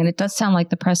reassuring. And it does sound like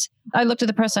the press. I looked at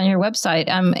the press on your website,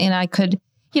 and I could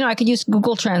use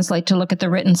Google Translate to look at the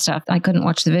written stuff. I couldn't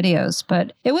watch the videos,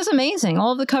 but it was amazing.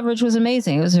 All of the coverage was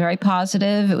amazing. It was very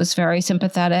positive. It was very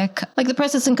sympathetic. Like, the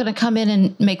press isn't going to come in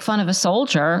and make fun of a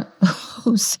soldier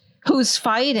who's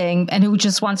fighting and who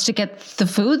just wants to get the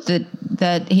food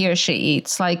that he or she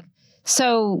eats. Like,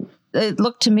 so it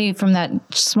looked to me from that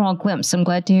small glimpse. I'm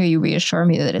glad to hear you reassure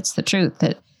me that it's the truth,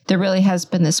 that there really has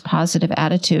been this positive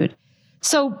attitude.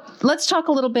 So let's talk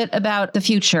a little bit about the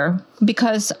future,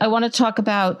 because I want to talk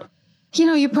about,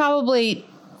 you're probably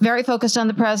very focused on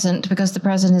the present because the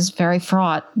present is very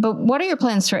fraught. But what are your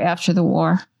plans for after the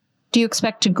war? Do you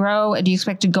expect to grow? Do you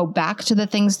expect to go back to the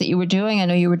things that you were doing? I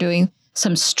know you were doing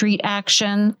some street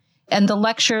action and the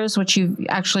lectures, which you've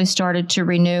actually started to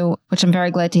renew, which I'm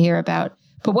very glad to hear about.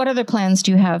 But what other plans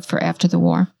do you have for after the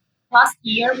war? Last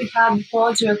year, we had a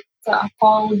project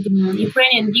called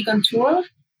Ukrainian Vegan Tour,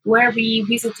 where we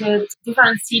visited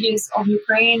different cities of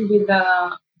Ukraine with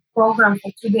a program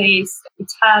for 2 days.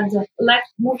 It had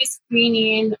movie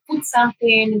screening, food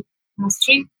sampling,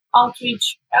 street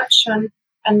outreach action,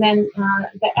 and then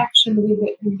the action with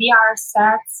the VR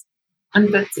sets. And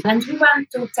we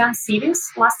went to 10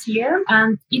 cities last year,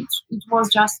 and it was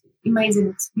just amazing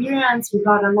experience. We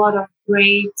got a lot of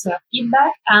great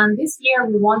feedback, and this year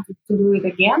we wanted to do it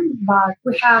again, but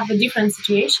we have a different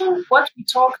situation. What we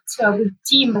talked with the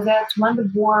team that when the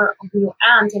war will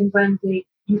end and when the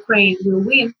Ukraine will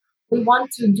win, we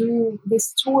want to do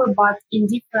this tour, but in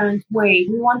different way.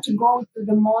 We want to go to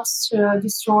the most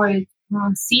destroyed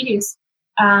cities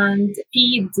and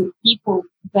feed the people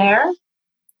there,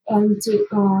 and to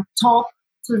talk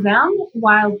to them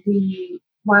while we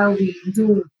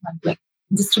do like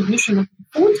distribution of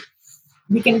food.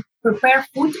 We can prepare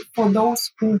food for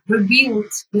those who rebuild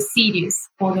the cities,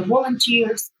 for the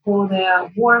volunteers, for the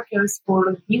workers, for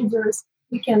the builders.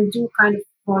 We can do kind of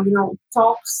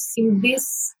talks in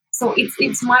this. So it's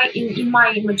in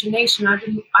my imagination. I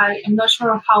am not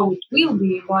sure how it will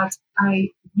be, but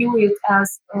I view it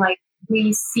as like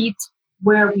we sit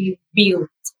where we build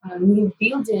new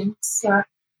buildings,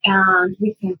 and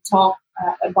we can talk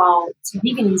about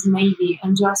veganism maybe,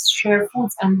 and just share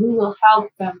foods, and we will help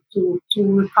them to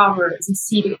recover the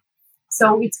city.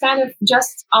 So it's kind of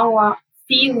just our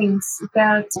feelings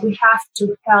that we have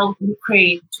to help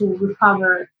Ukraine to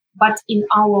recover, but in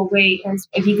our way as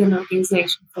a vegan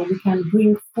organization. So we can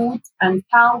bring food and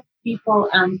help people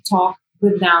and talk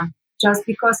with them, just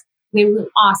because they will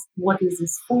ask what is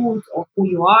this food or who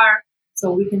you are.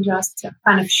 So we can just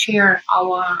kind of share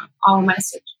our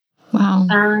message. Wow.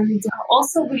 And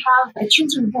also we have a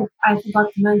children's book I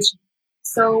forgot to mention.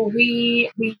 So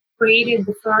we created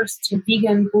the first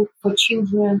vegan book for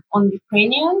children on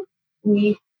Ukrainian.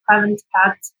 We haven't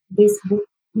had this book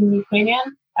in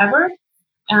Ukrainian ever.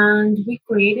 And we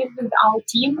created with our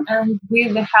team and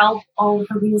with the help of an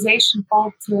organization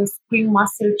called Scream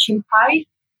Master Chimpai.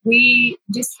 We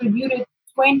distributed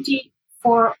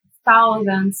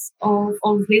 24,000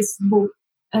 of this book.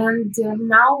 And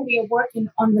now we are working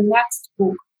on the next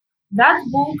book. That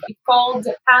book is called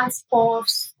Hands,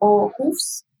 Paws, or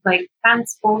Hoofs, like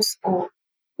Hands, Paws, or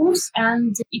Hoofs.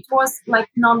 And it was like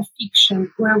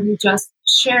non-fiction where we just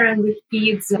sharing with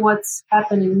kids what's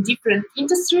happening in different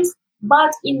industries,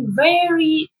 but in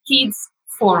very kids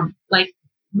form, like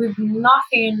with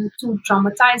nothing too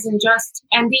traumatizing,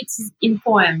 and it's in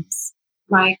poems,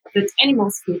 like that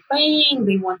animals feel pain,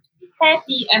 they want to be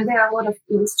happy, and there are a lot of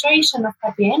illustration of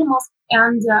happy animals.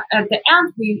 And at the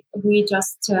end, we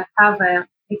just have a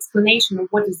explanation of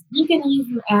what is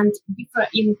veganism, and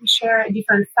we share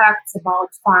different facts about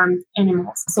farmed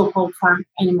animals, so-called farmed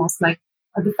animals, like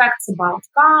the facts about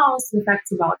cows, the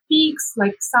facts about pigs,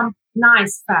 like some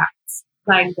nice facts,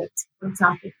 like that. For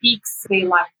example, pigs, they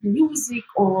like music,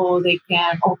 or like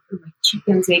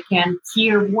chickens, they can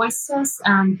hear voices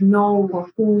and know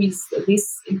who is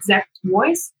this exact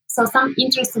voice. So some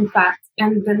interesting facts.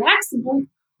 And the next book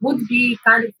would be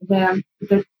kind of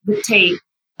the tale.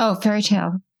 Oh, fairy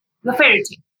tale. The fairy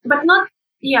tale. But not,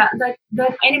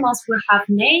 the animals will have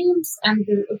names, and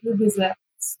there is a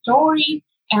story,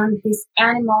 and these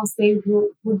animals, they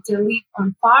would live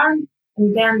on farm,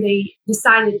 and then they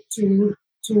decided to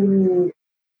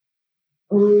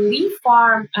leave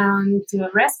farm and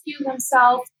rescue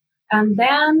themselves, and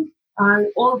then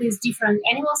all these different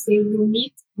animals, they will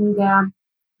meet in the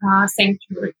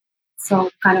sanctuary. So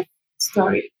kind of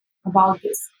story about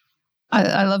this.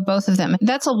 I love both of them.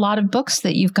 That's a lot of books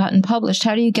that you've gotten published.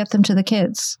 How do you get them to the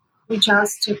kids? We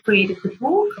just created the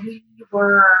book.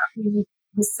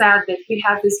 We said that we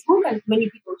have this book, and many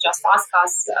people just asked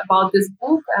us about this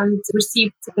book and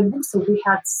received the book. So we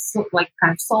had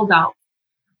kind of sold out.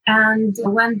 And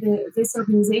when this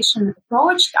organization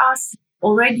approached us,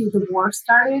 already the war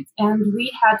started, and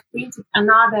we had printed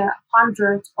another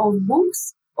 100 of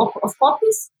books, of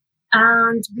copies,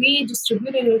 and we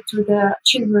distributed it to the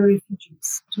children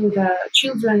refugees, to the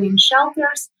children in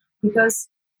shelters, because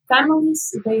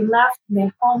families, they left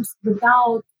their homes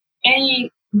without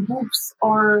any books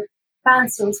or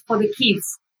pencils for the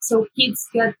kids. So kids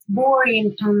get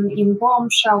boring in bomb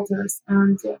shelters,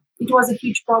 and it was a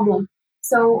huge problem.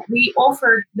 So we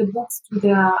offered the books to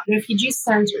the refugee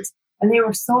centers, and they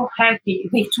were so happy.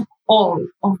 They took all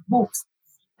of books.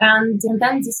 And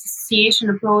then this association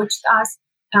approached us,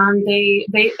 and they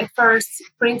at first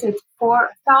printed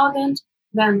 4,000,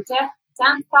 then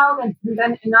 10,000, and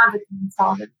then another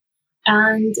 10,000.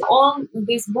 And all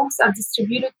these books are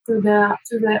distributed to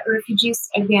the refugees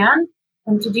again,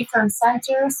 and to different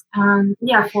centers, and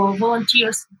for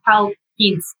volunteers to help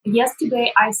kids.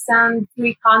 Yesterday, I sent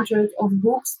 300 of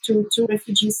books to two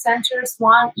refugee centers,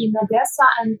 one in Odessa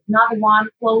and another one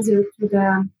closer to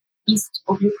the east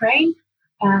of Ukraine.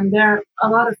 And there are a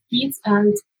lot of kids,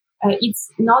 and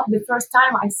it's not the first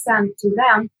time I sent to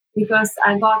them, because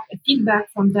I got a feedback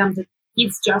from them that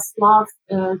kids just love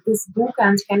this book,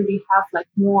 and can we have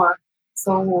more?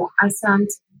 So I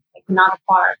sent another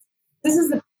part. This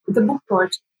is the book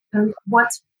project, and what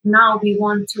now we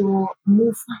want to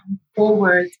move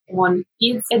forward on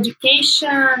kids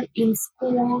education in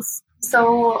schools.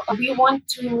 So we want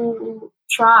to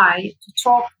try to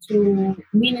talk to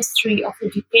Ministry of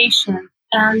Education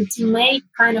and to make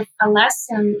kind of a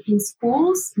lesson in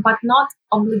schools, but not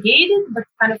obligated, but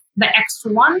kind of the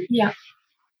extra one,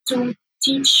 to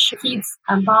teach kids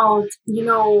about,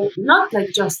 not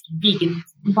just vegan,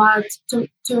 but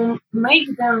to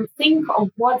make them think of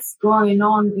what's going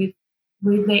on with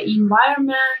the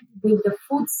environment, with the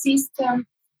food system,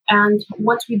 and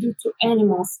what we do to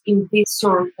animals in this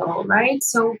circle, right?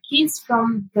 So kids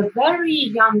from the very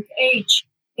young age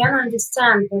can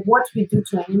understand what we do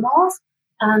to animals,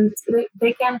 and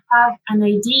they can have an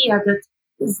idea that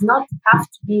it does not have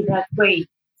to be that way.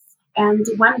 And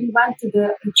when we went to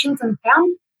the children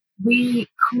camp, we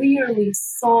clearly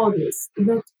saw this,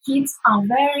 that kids are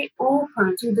very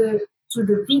open to the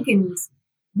veganism.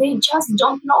 They just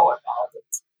don't know about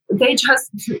it. They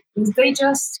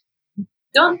just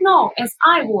don't know, as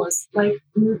I was.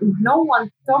 No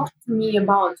one talked to me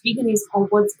about veganism or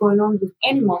what's going on with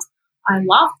animals. I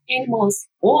loved animals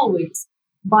always,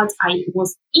 but I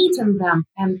was eating them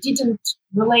and didn't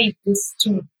relate this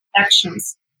to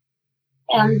actions.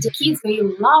 And the kids, they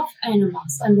love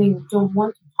animals and they don't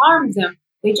want to harm them.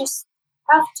 They just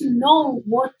have to know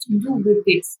what to do with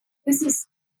this. This is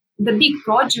the big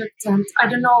project, and I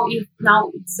don't know if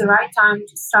now it's the right time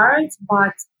to start,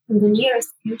 but in the nearest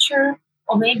future,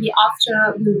 or maybe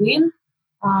after we win,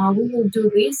 we will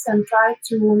do this and try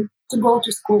to go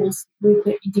to schools with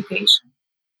the education.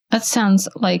 That sounds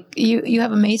like you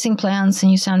have amazing plans,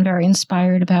 and you sound very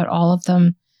inspired about all of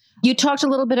them. You talked a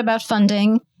little bit about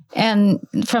funding. and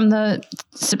from the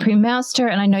Supreme Master,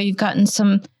 and I know you've gotten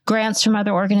some grants from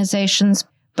other organizations.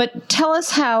 But tell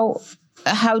us how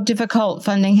difficult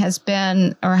funding has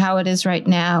been, or how it is right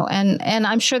now. And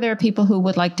I'm sure there are people who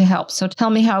would like to help. So tell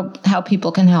me how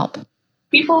people can help.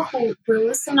 People who will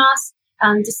listen us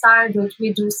and decide that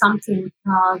we do something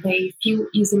they feel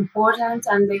is important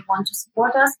and they want to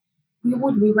support us, we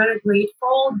would be very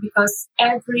grateful, because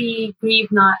every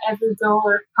hryvnia, every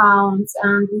dollar counts,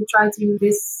 and we try to use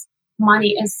this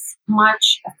money as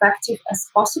much effective as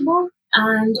possible.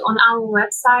 And on our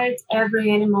website,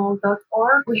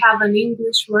 everyanimal.org, we have an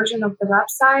English version of the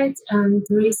website, and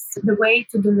there is the way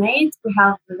to donate. We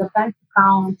have the bank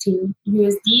account in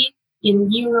USD,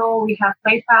 in Euro, we have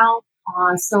PayPal.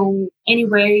 So any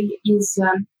way is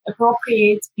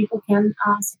appropriate, people can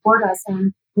support us,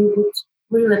 and we would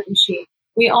really appreciate.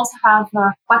 We also have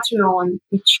Patreon,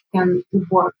 which can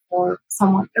work for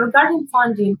someone. Regarding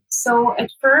funding, so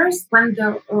at first, when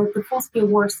the full-scale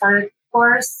war started, of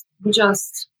course, we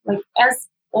just, as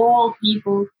all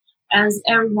people, as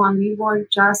everyone, we were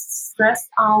just stressed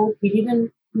out. We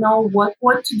didn't know what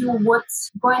to do, what's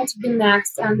going to be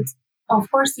next. And of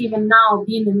course, even now,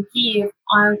 being in Kyiv,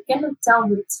 I cannot tell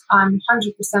that I'm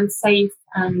 100% safe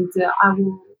and I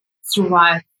will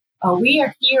survive. We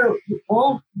are here,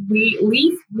 we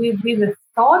live with the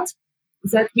thought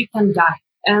that we can die.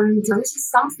 And this is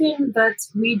something that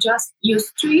we just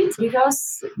used to it,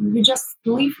 because we just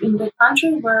live in the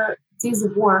country where it is a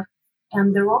war.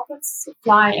 And the rockets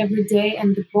fly every day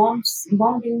and the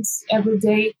bombings every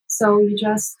day. So you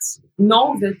just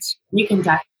know that you can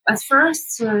die. At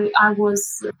first, I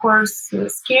was, of course,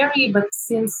 scary, but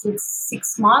since it's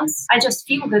 6 months, I just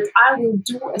feel that I will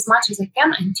do as much as I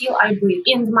can until I breathe.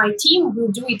 And my team will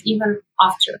do it even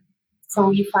after.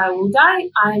 So if I will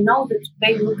die, I know that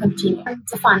they will continue.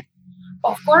 It's fun.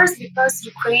 Of course, because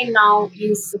Ukraine now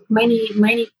is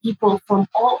many people from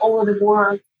all over the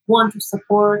world want to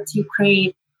support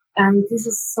Ukraine. And this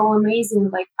is so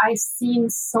amazing. I've seen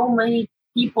so many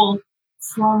people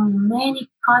from many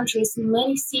countries,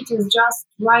 many cities just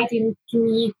writing to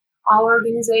me, our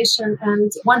organization,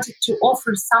 and wanted to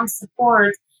offer some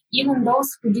support. Even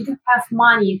those who didn't have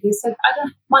money, they said, I don't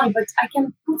have money, but I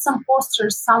can put some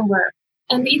posters somewhere.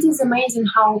 And it is amazing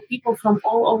how people from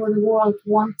all over the world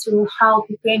want to help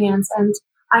Ukrainians. And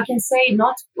I can say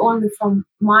not only from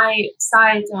my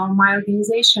side or my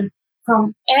organization,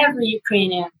 from every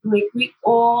Ukrainian. We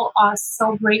all are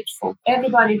so grateful.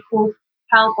 Everybody who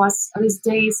help us these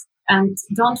days and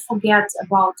don't forget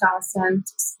about us and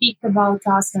speak about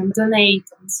us and donate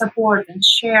and support and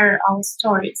share our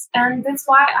stories. And that's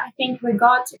why I think we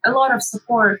got a lot of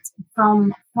support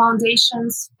from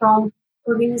foundations, from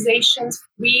organizations.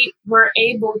 We were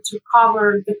able to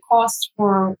cover the cost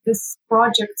for this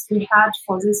project we had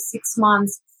for this 6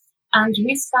 months. And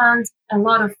we spent a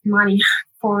lot of money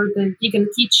for the vegan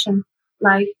kitchen.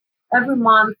 Every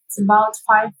month, it's about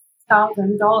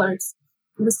 $5,000.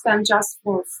 We spend just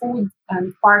for food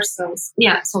and parcels.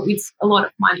 Yeah, so it's a lot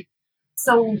of money.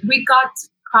 So we got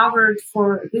covered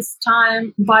for this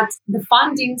time, but the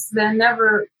fundings, they're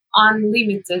never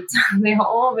unlimited. They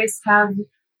always have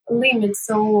limits.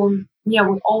 So yeah,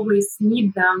 we always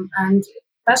need them. And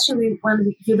especially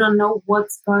when you don't know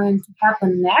what's going to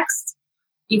happen next,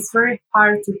 it's very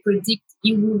hard to predict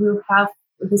if we will have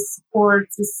the support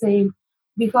the same.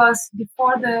 Because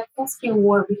before the full-scale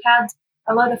war, we had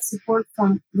a lot of support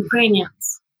from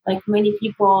Ukrainians. Many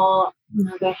people,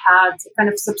 they had kind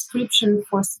of subscription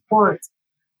for support.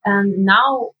 And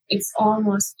now it's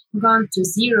almost gone to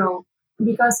zero,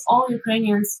 because all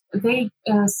Ukrainians, they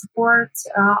support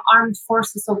armed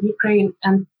forces of Ukraine,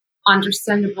 and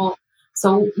understandable.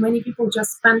 So many people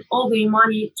just spend all their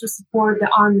money to support the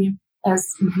army,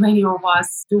 as many of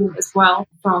us do as well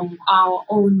from our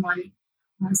own money.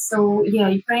 So yeah,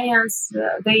 Ukrainians,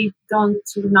 they don't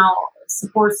now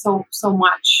support so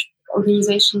much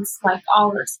organizations like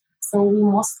ours. So we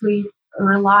mostly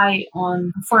rely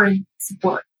on foreign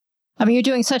support. I mean, you're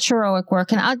doing such heroic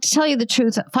work. And I'll tell you the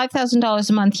truth, $5,000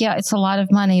 a month, yeah, it's a lot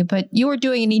of money, but you are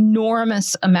doing an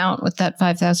enormous amount with that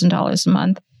 $5,000 a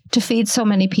month to feed so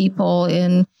many people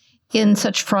in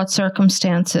such fraught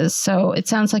circumstances. So it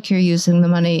sounds like you're using the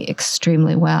money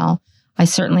extremely well. I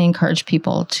certainly encourage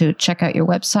people to check out your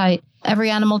website,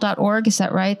 everyanimal.org. Is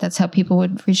that right? That's how people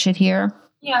would reach it here?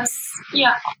 Yes.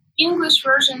 Yeah. English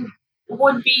version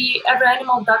would be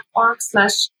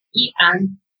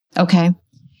everyanimal.org/en. Okay.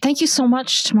 Thank you so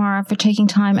much, Tamara, for taking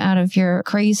time out of your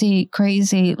crazy,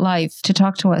 crazy life to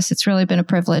talk to us. It's really been a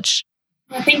privilege.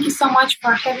 Thank you so much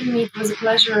for having me. It was a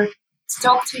pleasure to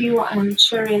talk to you and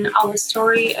sharing our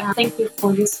story. Thank you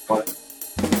for your support.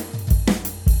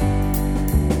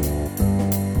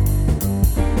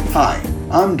 Hi,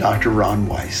 I'm Dr. Ron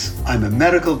Weiss. I'm a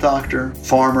medical doctor,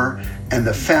 farmer, and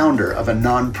the founder of a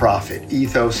nonprofit,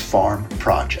 Ethos Farm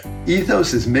Project.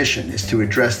 Ethos's mission is to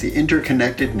address the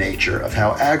interconnected nature of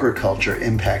how agriculture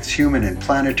impacts human and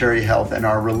planetary health and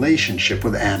our relationship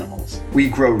with animals. We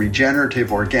grow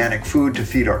regenerative organic food to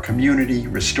feed our community,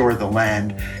 restore the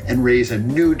land, and raise a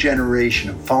new generation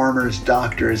of farmers,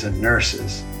 doctors, and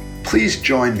nurses. Please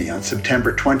join me on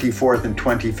September 24th and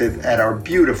 25th at our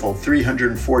beautiful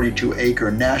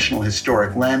 342-acre National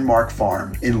Historic Landmark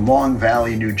Farm in Long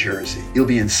Valley, New Jersey. You'll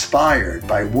be inspired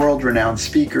by world-renowned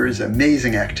speakers,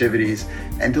 amazing activities,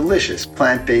 and delicious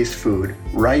plant-based food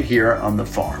right here on the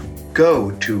farm.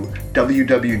 Go to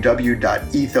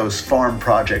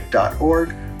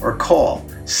www.ethosfarmproject.org or call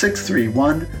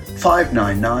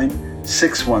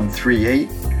 631-599-6138.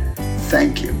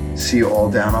 Thank you. See you all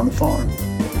down on the farm.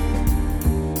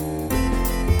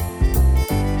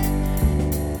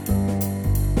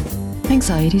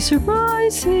 Anxieties are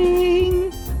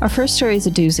rising. Our first story is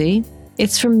a doozy.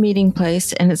 It's from Meeting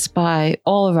Place, and it's by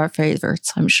all of our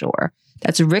favorites, I'm sure.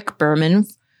 That's Rick Berman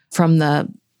from the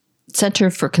Center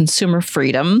for Consumer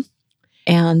Freedom.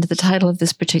 And the title of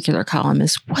this particular column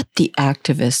is What the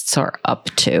Activists Are Up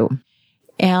To.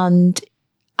 And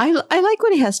I like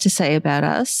what he has to say about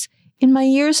us. In my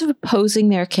years of opposing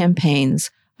their campaigns,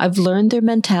 I've learned their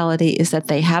mentality is that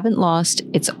they haven't lost.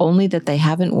 It's only that they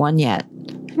haven't won yet.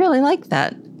 I really like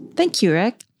that. Thank you,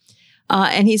 Rick.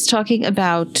 And he's talking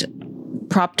about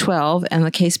Prop 12 and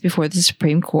the case before the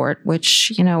Supreme Court,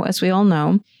 which, as we all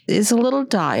know, is a little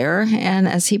dire. And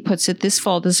as he puts it, this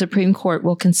fall, the Supreme Court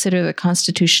will consider the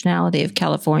constitutionality of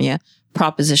California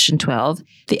Proposition 12.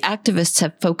 The activists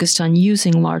have focused on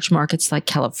using large markets like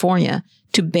California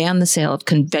to ban the sale of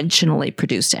conventionally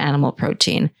produced animal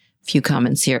protein. Few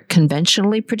comments here.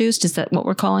 Conventionally produced? Is that what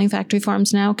we're calling factory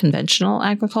farms now? Conventional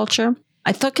agriculture?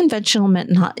 I thought conventional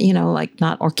meant not,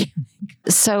 not organic.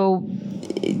 So,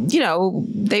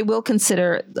 they will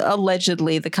consider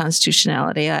allegedly the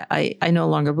constitutionality. I no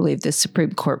longer believe the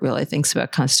Supreme Court really thinks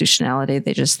about constitutionality.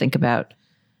 They just think about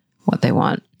what they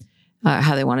want,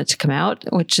 how they want it to come out,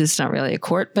 which is not really a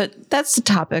court, but that's the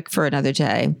topic for another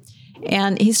day.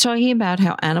 And he's talking about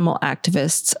how animal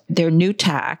activists, their new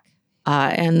tack,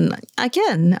 and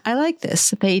again, I like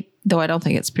this, though I don't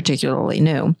think it's particularly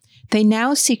new. They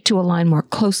now seek to align more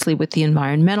closely with the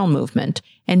environmental movement,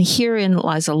 and herein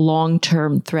lies a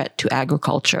long-term threat to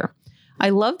agriculture.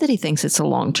 I love that he thinks it's a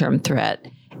long-term threat,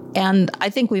 and I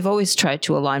think we've always tried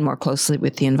to align more closely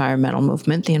with the environmental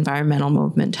movement. The environmental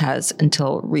movement has,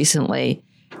 until recently,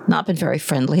 not been very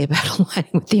friendly about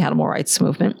aligning with the animal rights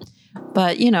movement.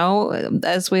 But,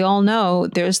 as we all know,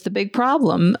 there's the big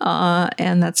problem,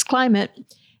 and that's climate.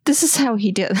 This is how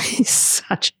he did. He's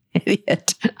such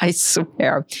idiot, I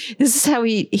swear. This is how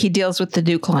he deals with the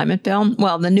new climate bill.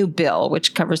 Well, the new bill,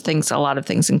 which covers a lot of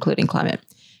things, including climate.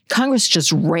 Congress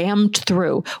just rammed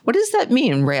through. What does that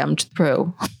mean, rammed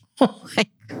through?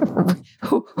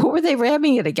 Who were they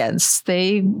ramming it against?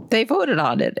 They voted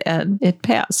on it and it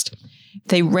passed.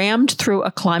 They rammed through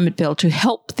a climate bill to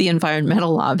help the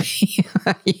environmental lobby.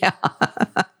 Yeah.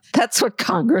 That's what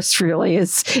Congress really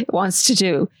wants to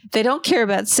do. They don't care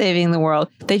about saving the world.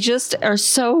 They just are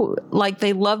so,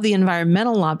 they love the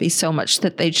environmental lobby so much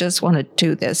that they just want to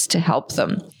do this to help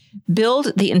them.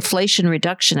 Build the Inflation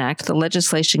Reduction Act. The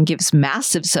legislation gives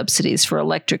massive subsidies for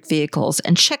electric vehicles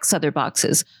and checks other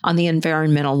boxes on the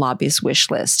environmental lobby's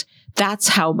wish list. That's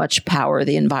how much power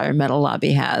the environmental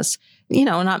lobby has.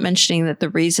 Not mentioning that the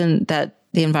reason that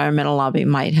the environmental lobby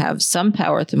might have some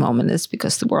power at the moment is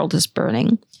because the world is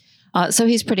burning. So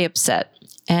he's pretty upset.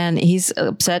 And he's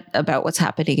upset about what's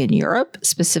happening in Europe,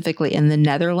 specifically in the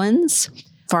Netherlands.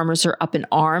 Farmers are up in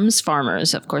arms.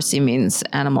 Farmers, of course, he means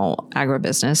animal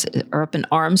agribusiness, are up in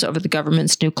arms over the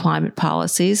government's new climate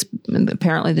policies. And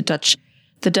apparently the Dutch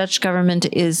government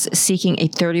is seeking a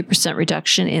 30%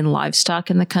 reduction in livestock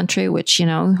in the country, which,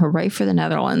 hooray for the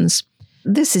Netherlands.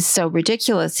 This is so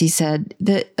ridiculous, he said,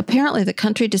 that apparently the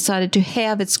country decided to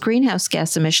halve its greenhouse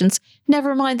gas emissions.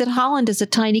 Never mind that Holland is a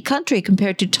tiny country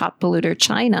compared to top polluter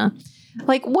China.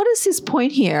 What is his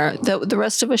point here? That the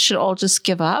rest of us should all just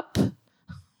give up?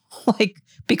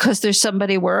 Because there's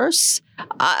somebody worse?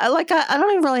 I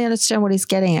don't even really understand what he's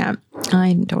getting at.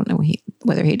 I don't know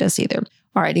whether he does either.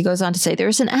 All right, he goes on to say, there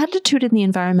is an attitude in the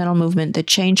environmental movement that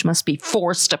change must be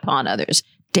forced upon others.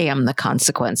 Damn the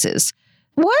consequences.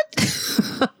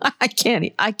 What? I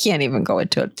can't even go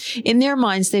into it. In their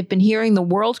minds, they've been hearing the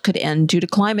world could end due to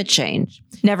climate change.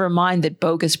 Never mind that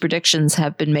bogus predictions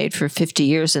have been made for 50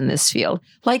 years in this field.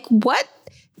 What?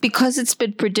 because it's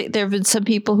been there have been some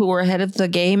people who were ahead of the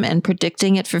game and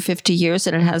predicting it for 50 years,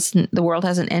 and the world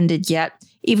hasn't ended yet,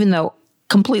 even though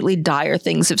completely dire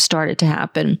things have started to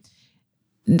happen.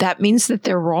 That means that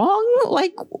they're wrong?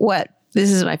 Like what? This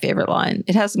is my favorite line.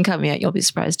 It hasn't come yet. You'll be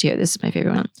surprised to hear. This is my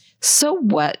favorite one. So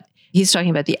what? He's talking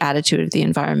about the attitude of the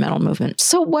environmental movement.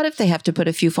 So what if they have to put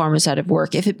a few farmers out of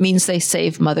work if it means they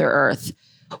save Mother Earth?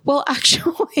 Well,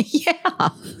 actually, yeah.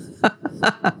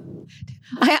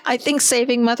 I think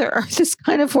saving Mother Earth is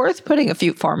kind of worth putting a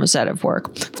few farmers out of work.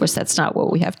 Of course, that's not what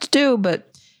we have to do,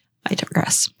 but I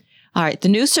digress. All right. The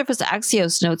news service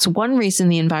Axios notes one reason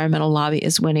the environmental lobby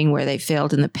is winning where they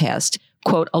failed in the past.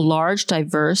 Quote, a large,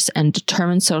 diverse, and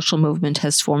determined social movement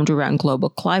has formed around global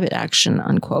climate action,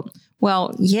 unquote.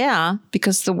 Well, yeah,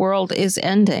 because the world is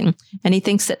ending. And he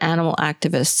thinks that animal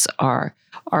activists are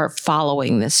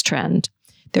following this trend.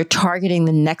 They're targeting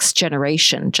the next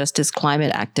generation, just as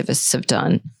climate activists have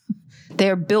done.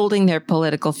 They're building their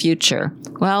political future.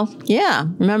 Well, yeah,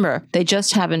 remember, they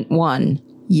just haven't won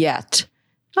yet.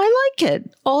 I like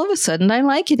it. All of a sudden, I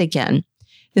like it again.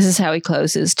 This is how he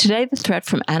closes. Today, the threat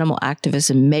from animal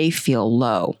activism may feel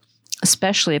low,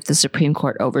 especially if the Supreme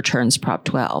Court overturns Prop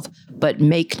 12. But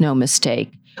make no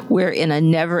mistake, we're in a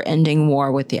never-ending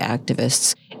war with the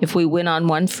activists. If we win on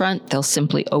one front, they'll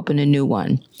simply open a new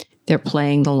one. They're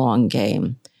playing the long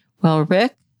game. Well,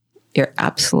 Rick, you're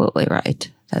absolutely right.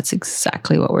 That's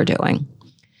exactly what we're doing.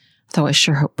 Though I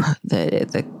sure hope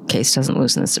the case doesn't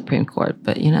lose in the Supreme Court,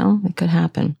 but, it could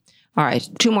happen. All right,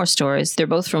 2 more stories. They're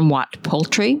both from Watt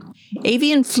Poultry.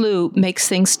 Avian flu makes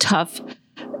things tough,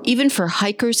 even for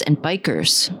hikers and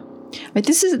bikers. Right,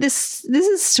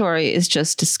 this story is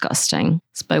just disgusting.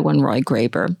 It's by one Roy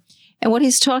Graber. And what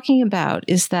he's talking about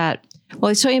is that,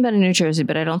 he's talking about in New Jersey,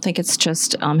 but I don't think it's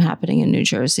just happening in New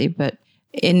Jersey. But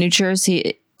in New Jersey,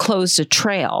 it closed a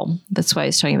trail. That's why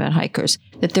he's talking about hikers,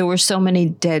 that there were so many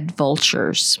dead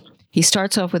vultures. He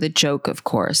starts off with a joke, of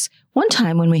course. One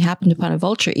time when we happened upon a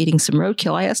vulture eating some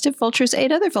roadkill, I asked if vultures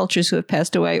ate other vultures who have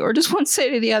passed away, or does one say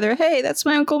to the other, hey, that's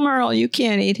my Uncle Merle, you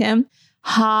can't eat him.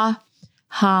 Ha,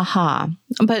 ha, ha.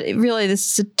 But really,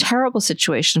 this is a terrible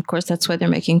situation. Of course, that's why they're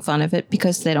making fun of it,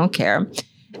 because they don't care.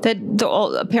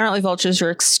 Apparently vultures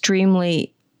are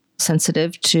extremely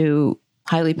sensitive to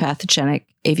highly pathogenic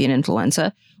avian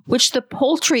influenza, which the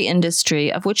poultry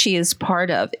industry, of which he is part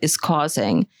of, is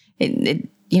causing.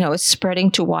 It's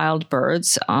spreading to wild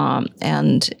birds,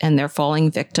 and they're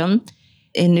falling victim.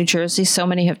 In New Jersey, so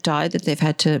many have died that they've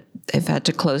had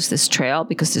to close this trail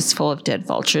because it's full of dead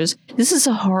vultures. This is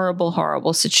a horrible,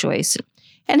 horrible situation,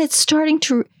 and it's starting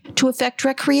to affect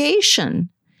recreation.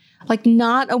 Like,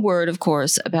 not a word, of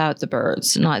course, about the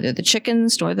birds, neither the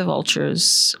chickens nor the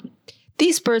vultures.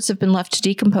 These birds have been left to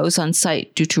decompose on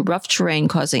site due to rough terrain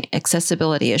causing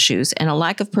accessibility issues and a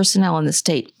lack of personnel in the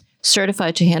state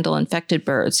certified to handle infected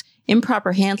birds.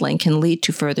 Improper handling can lead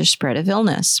to further spread of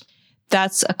illness.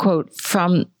 That's a quote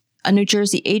from a New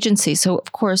Jersey agency. So,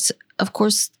 of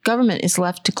course, government is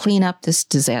left to clean up this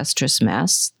disastrous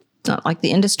mess. It's not like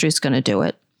the industry is going to do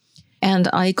it. And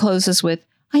he closes with,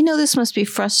 I know this must be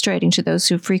frustrating to those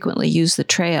who frequently use the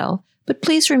trail, but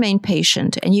please remain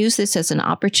patient and use this as an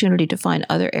opportunity to find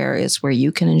other areas where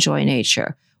you can enjoy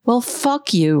nature. Well,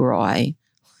 fuck you, Roy.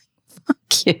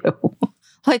 Fuck you.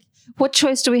 What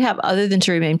choice do we have other than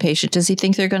to remain patient? Does he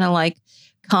think they're going to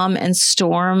come and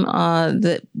storm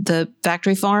the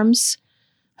factory farms?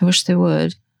 I wish they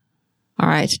would. All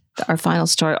right. Our final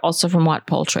story, also from Watt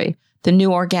Poultry. The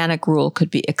new organic rule could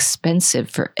be expensive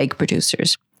for egg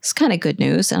producers. It's kind of good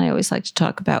news, and I always like to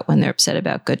talk about when they're upset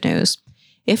about good news.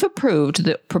 If approved,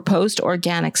 the proposed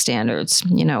organic standards,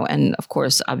 and of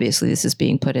course, obviously this is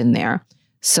being put in there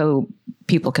so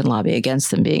people can lobby against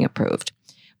them being approved,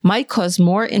 might cause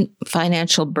more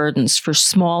financial burdens for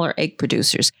smaller egg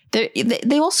producers.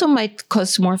 They also might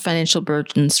cause more financial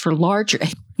burdens for larger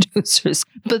egg producers,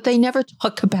 but they never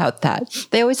talk about that.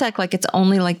 They always act like it's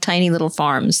only tiny little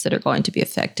farms that are going to be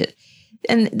affected.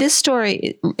 And this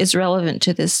story is relevant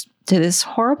to this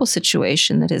horrible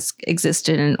situation that has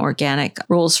existed in organic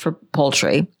rules for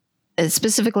poultry.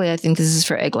 Specifically, I think this is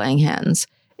for egg-laying hens.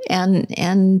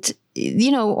 And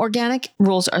organic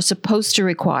rules are supposed to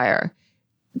require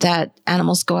that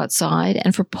animals go outside.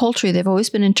 And for poultry, they've always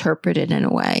been interpreted in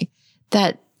a way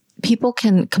that people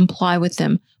can comply with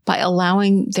them by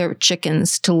allowing their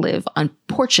chickens to live on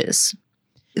porches.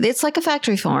 It's like a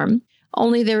factory farm,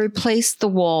 only they replace the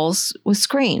walls with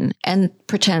screen and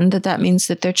pretend that means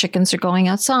that their chickens are going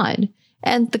outside.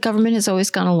 And the government has always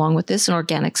gone along with this, and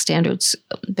organic standards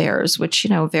bearers, which,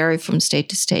 vary from state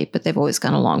to state, but they've always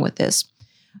gone along with this.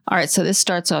 All right, so this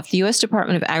starts off. The U.S.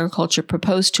 Department of Agriculture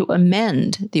proposed to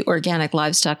amend the Organic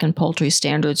Livestock and Poultry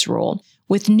Standards Rule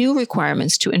with new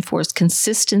requirements to enforce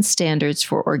consistent standards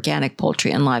for organic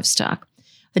poultry and livestock.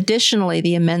 Additionally,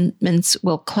 the amendments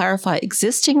will clarify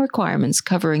existing requirements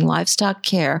covering livestock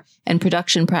care and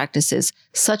production practices,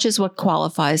 such as what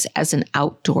qualifies as an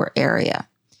outdoor area.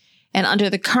 And under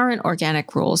the current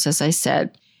organic rules, as I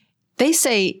said, they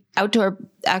say outdoor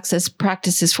access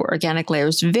practices for organic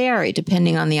layers vary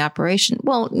depending on the operation.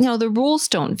 Well, the rules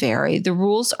don't vary. The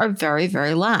rules are very,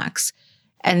 very lax.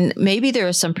 And maybe there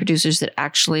are some producers that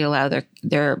actually allow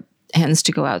their hens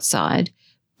to go outside.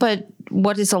 But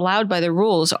what is allowed by the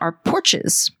rules are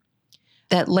porches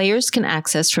that layers can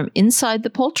access from inside the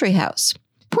poultry house.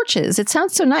 Porches, it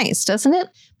sounds so nice, doesn't it?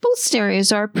 Both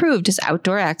scenarios are approved as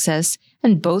outdoor access,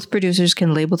 and both producers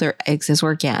can label their eggs as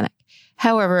organic.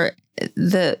 However,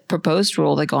 the proposed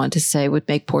rule, they go on to say, would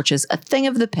make porches a thing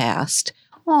of the past.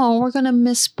 Oh, we're going to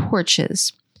miss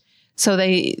porches. So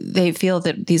they feel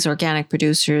that these organic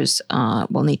producers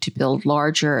will need to build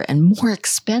larger and more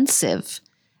expensive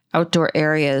outdoor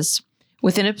areas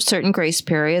within a certain grace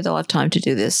period. They'll have time to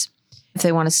do this if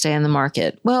they want to stay in the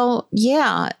market. Well,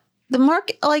 yeah, the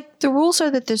market, the rules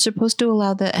are that they're supposed to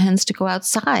allow the hens to go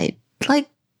outside,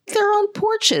 their own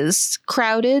porches,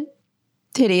 crowded,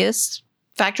 hideous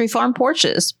factory farm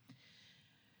porches.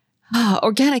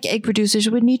 Organic egg producers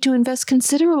would need to invest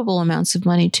considerable amounts of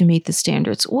money to meet the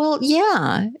standards. Well,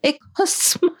 yeah, it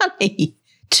costs money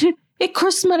It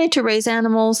costs money to raise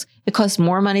animals. It costs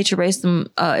more money to raise them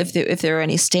if there are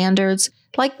any standards.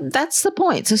 That's the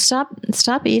point. So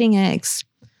stop eating eggs.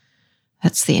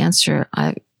 That's the answer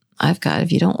I've got.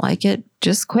 If you don't like it,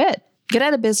 just quit. Get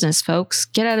out of business, folks.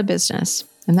 Get out of business.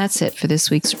 And that's it for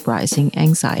this week's Rising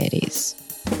Anxieties.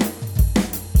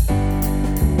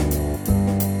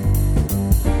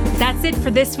 That's it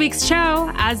for this week's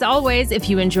show. As always, if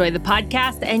you enjoy the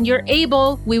podcast and you're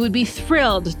able, we would be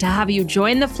thrilled to have you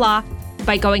join the flock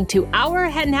by going to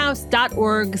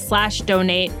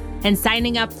ourhenhouse.org/donate and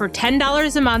signing up for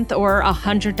 $10 a month or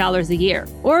 $100 a year.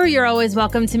 Or you're always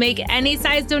welcome to make any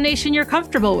size donation you're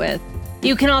comfortable with.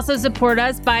 You can also support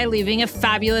us by leaving a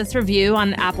fabulous review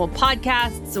on Apple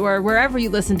Podcasts or wherever you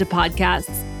listen to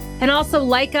podcasts. And also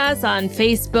like us on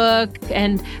Facebook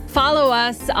and follow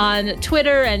us on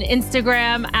Twitter and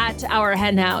Instagram at Our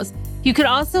Hen House. You could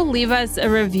also leave us a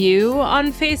review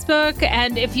on Facebook.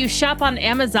 And if you shop on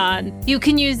Amazon, you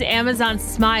can use Amazon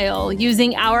Smile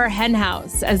using Our Hen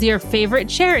House as your favorite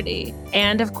charity.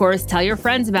 And of course, tell your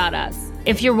friends about us.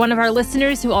 If you're one of our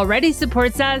listeners who already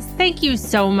supports us, thank you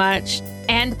so much.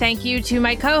 And thank you to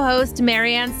my co-host,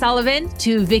 Marianne Sullivan,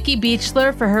 to Vicki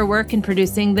Beechler for her work in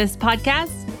producing this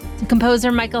podcast, to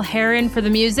composer Michael Herron for the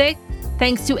music.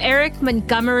 Thanks to Eric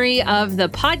Montgomery of the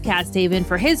Podcast Haven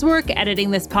for his work editing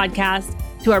this podcast,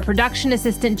 to our production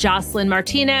assistant, Jocelyn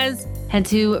Martinez, and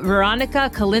to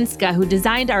Veronica Kalinska, who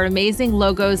designed our amazing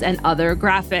logos and other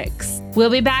graphics.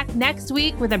 We'll be back next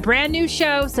week with a brand new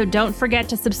show, so don't forget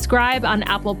to subscribe on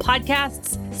Apple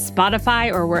Podcasts,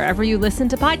 Spotify, or wherever you listen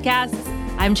to podcasts.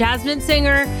 I'm Jasmine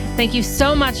Singer. Thank you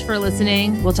so much for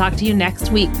listening. We'll talk to you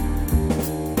next week.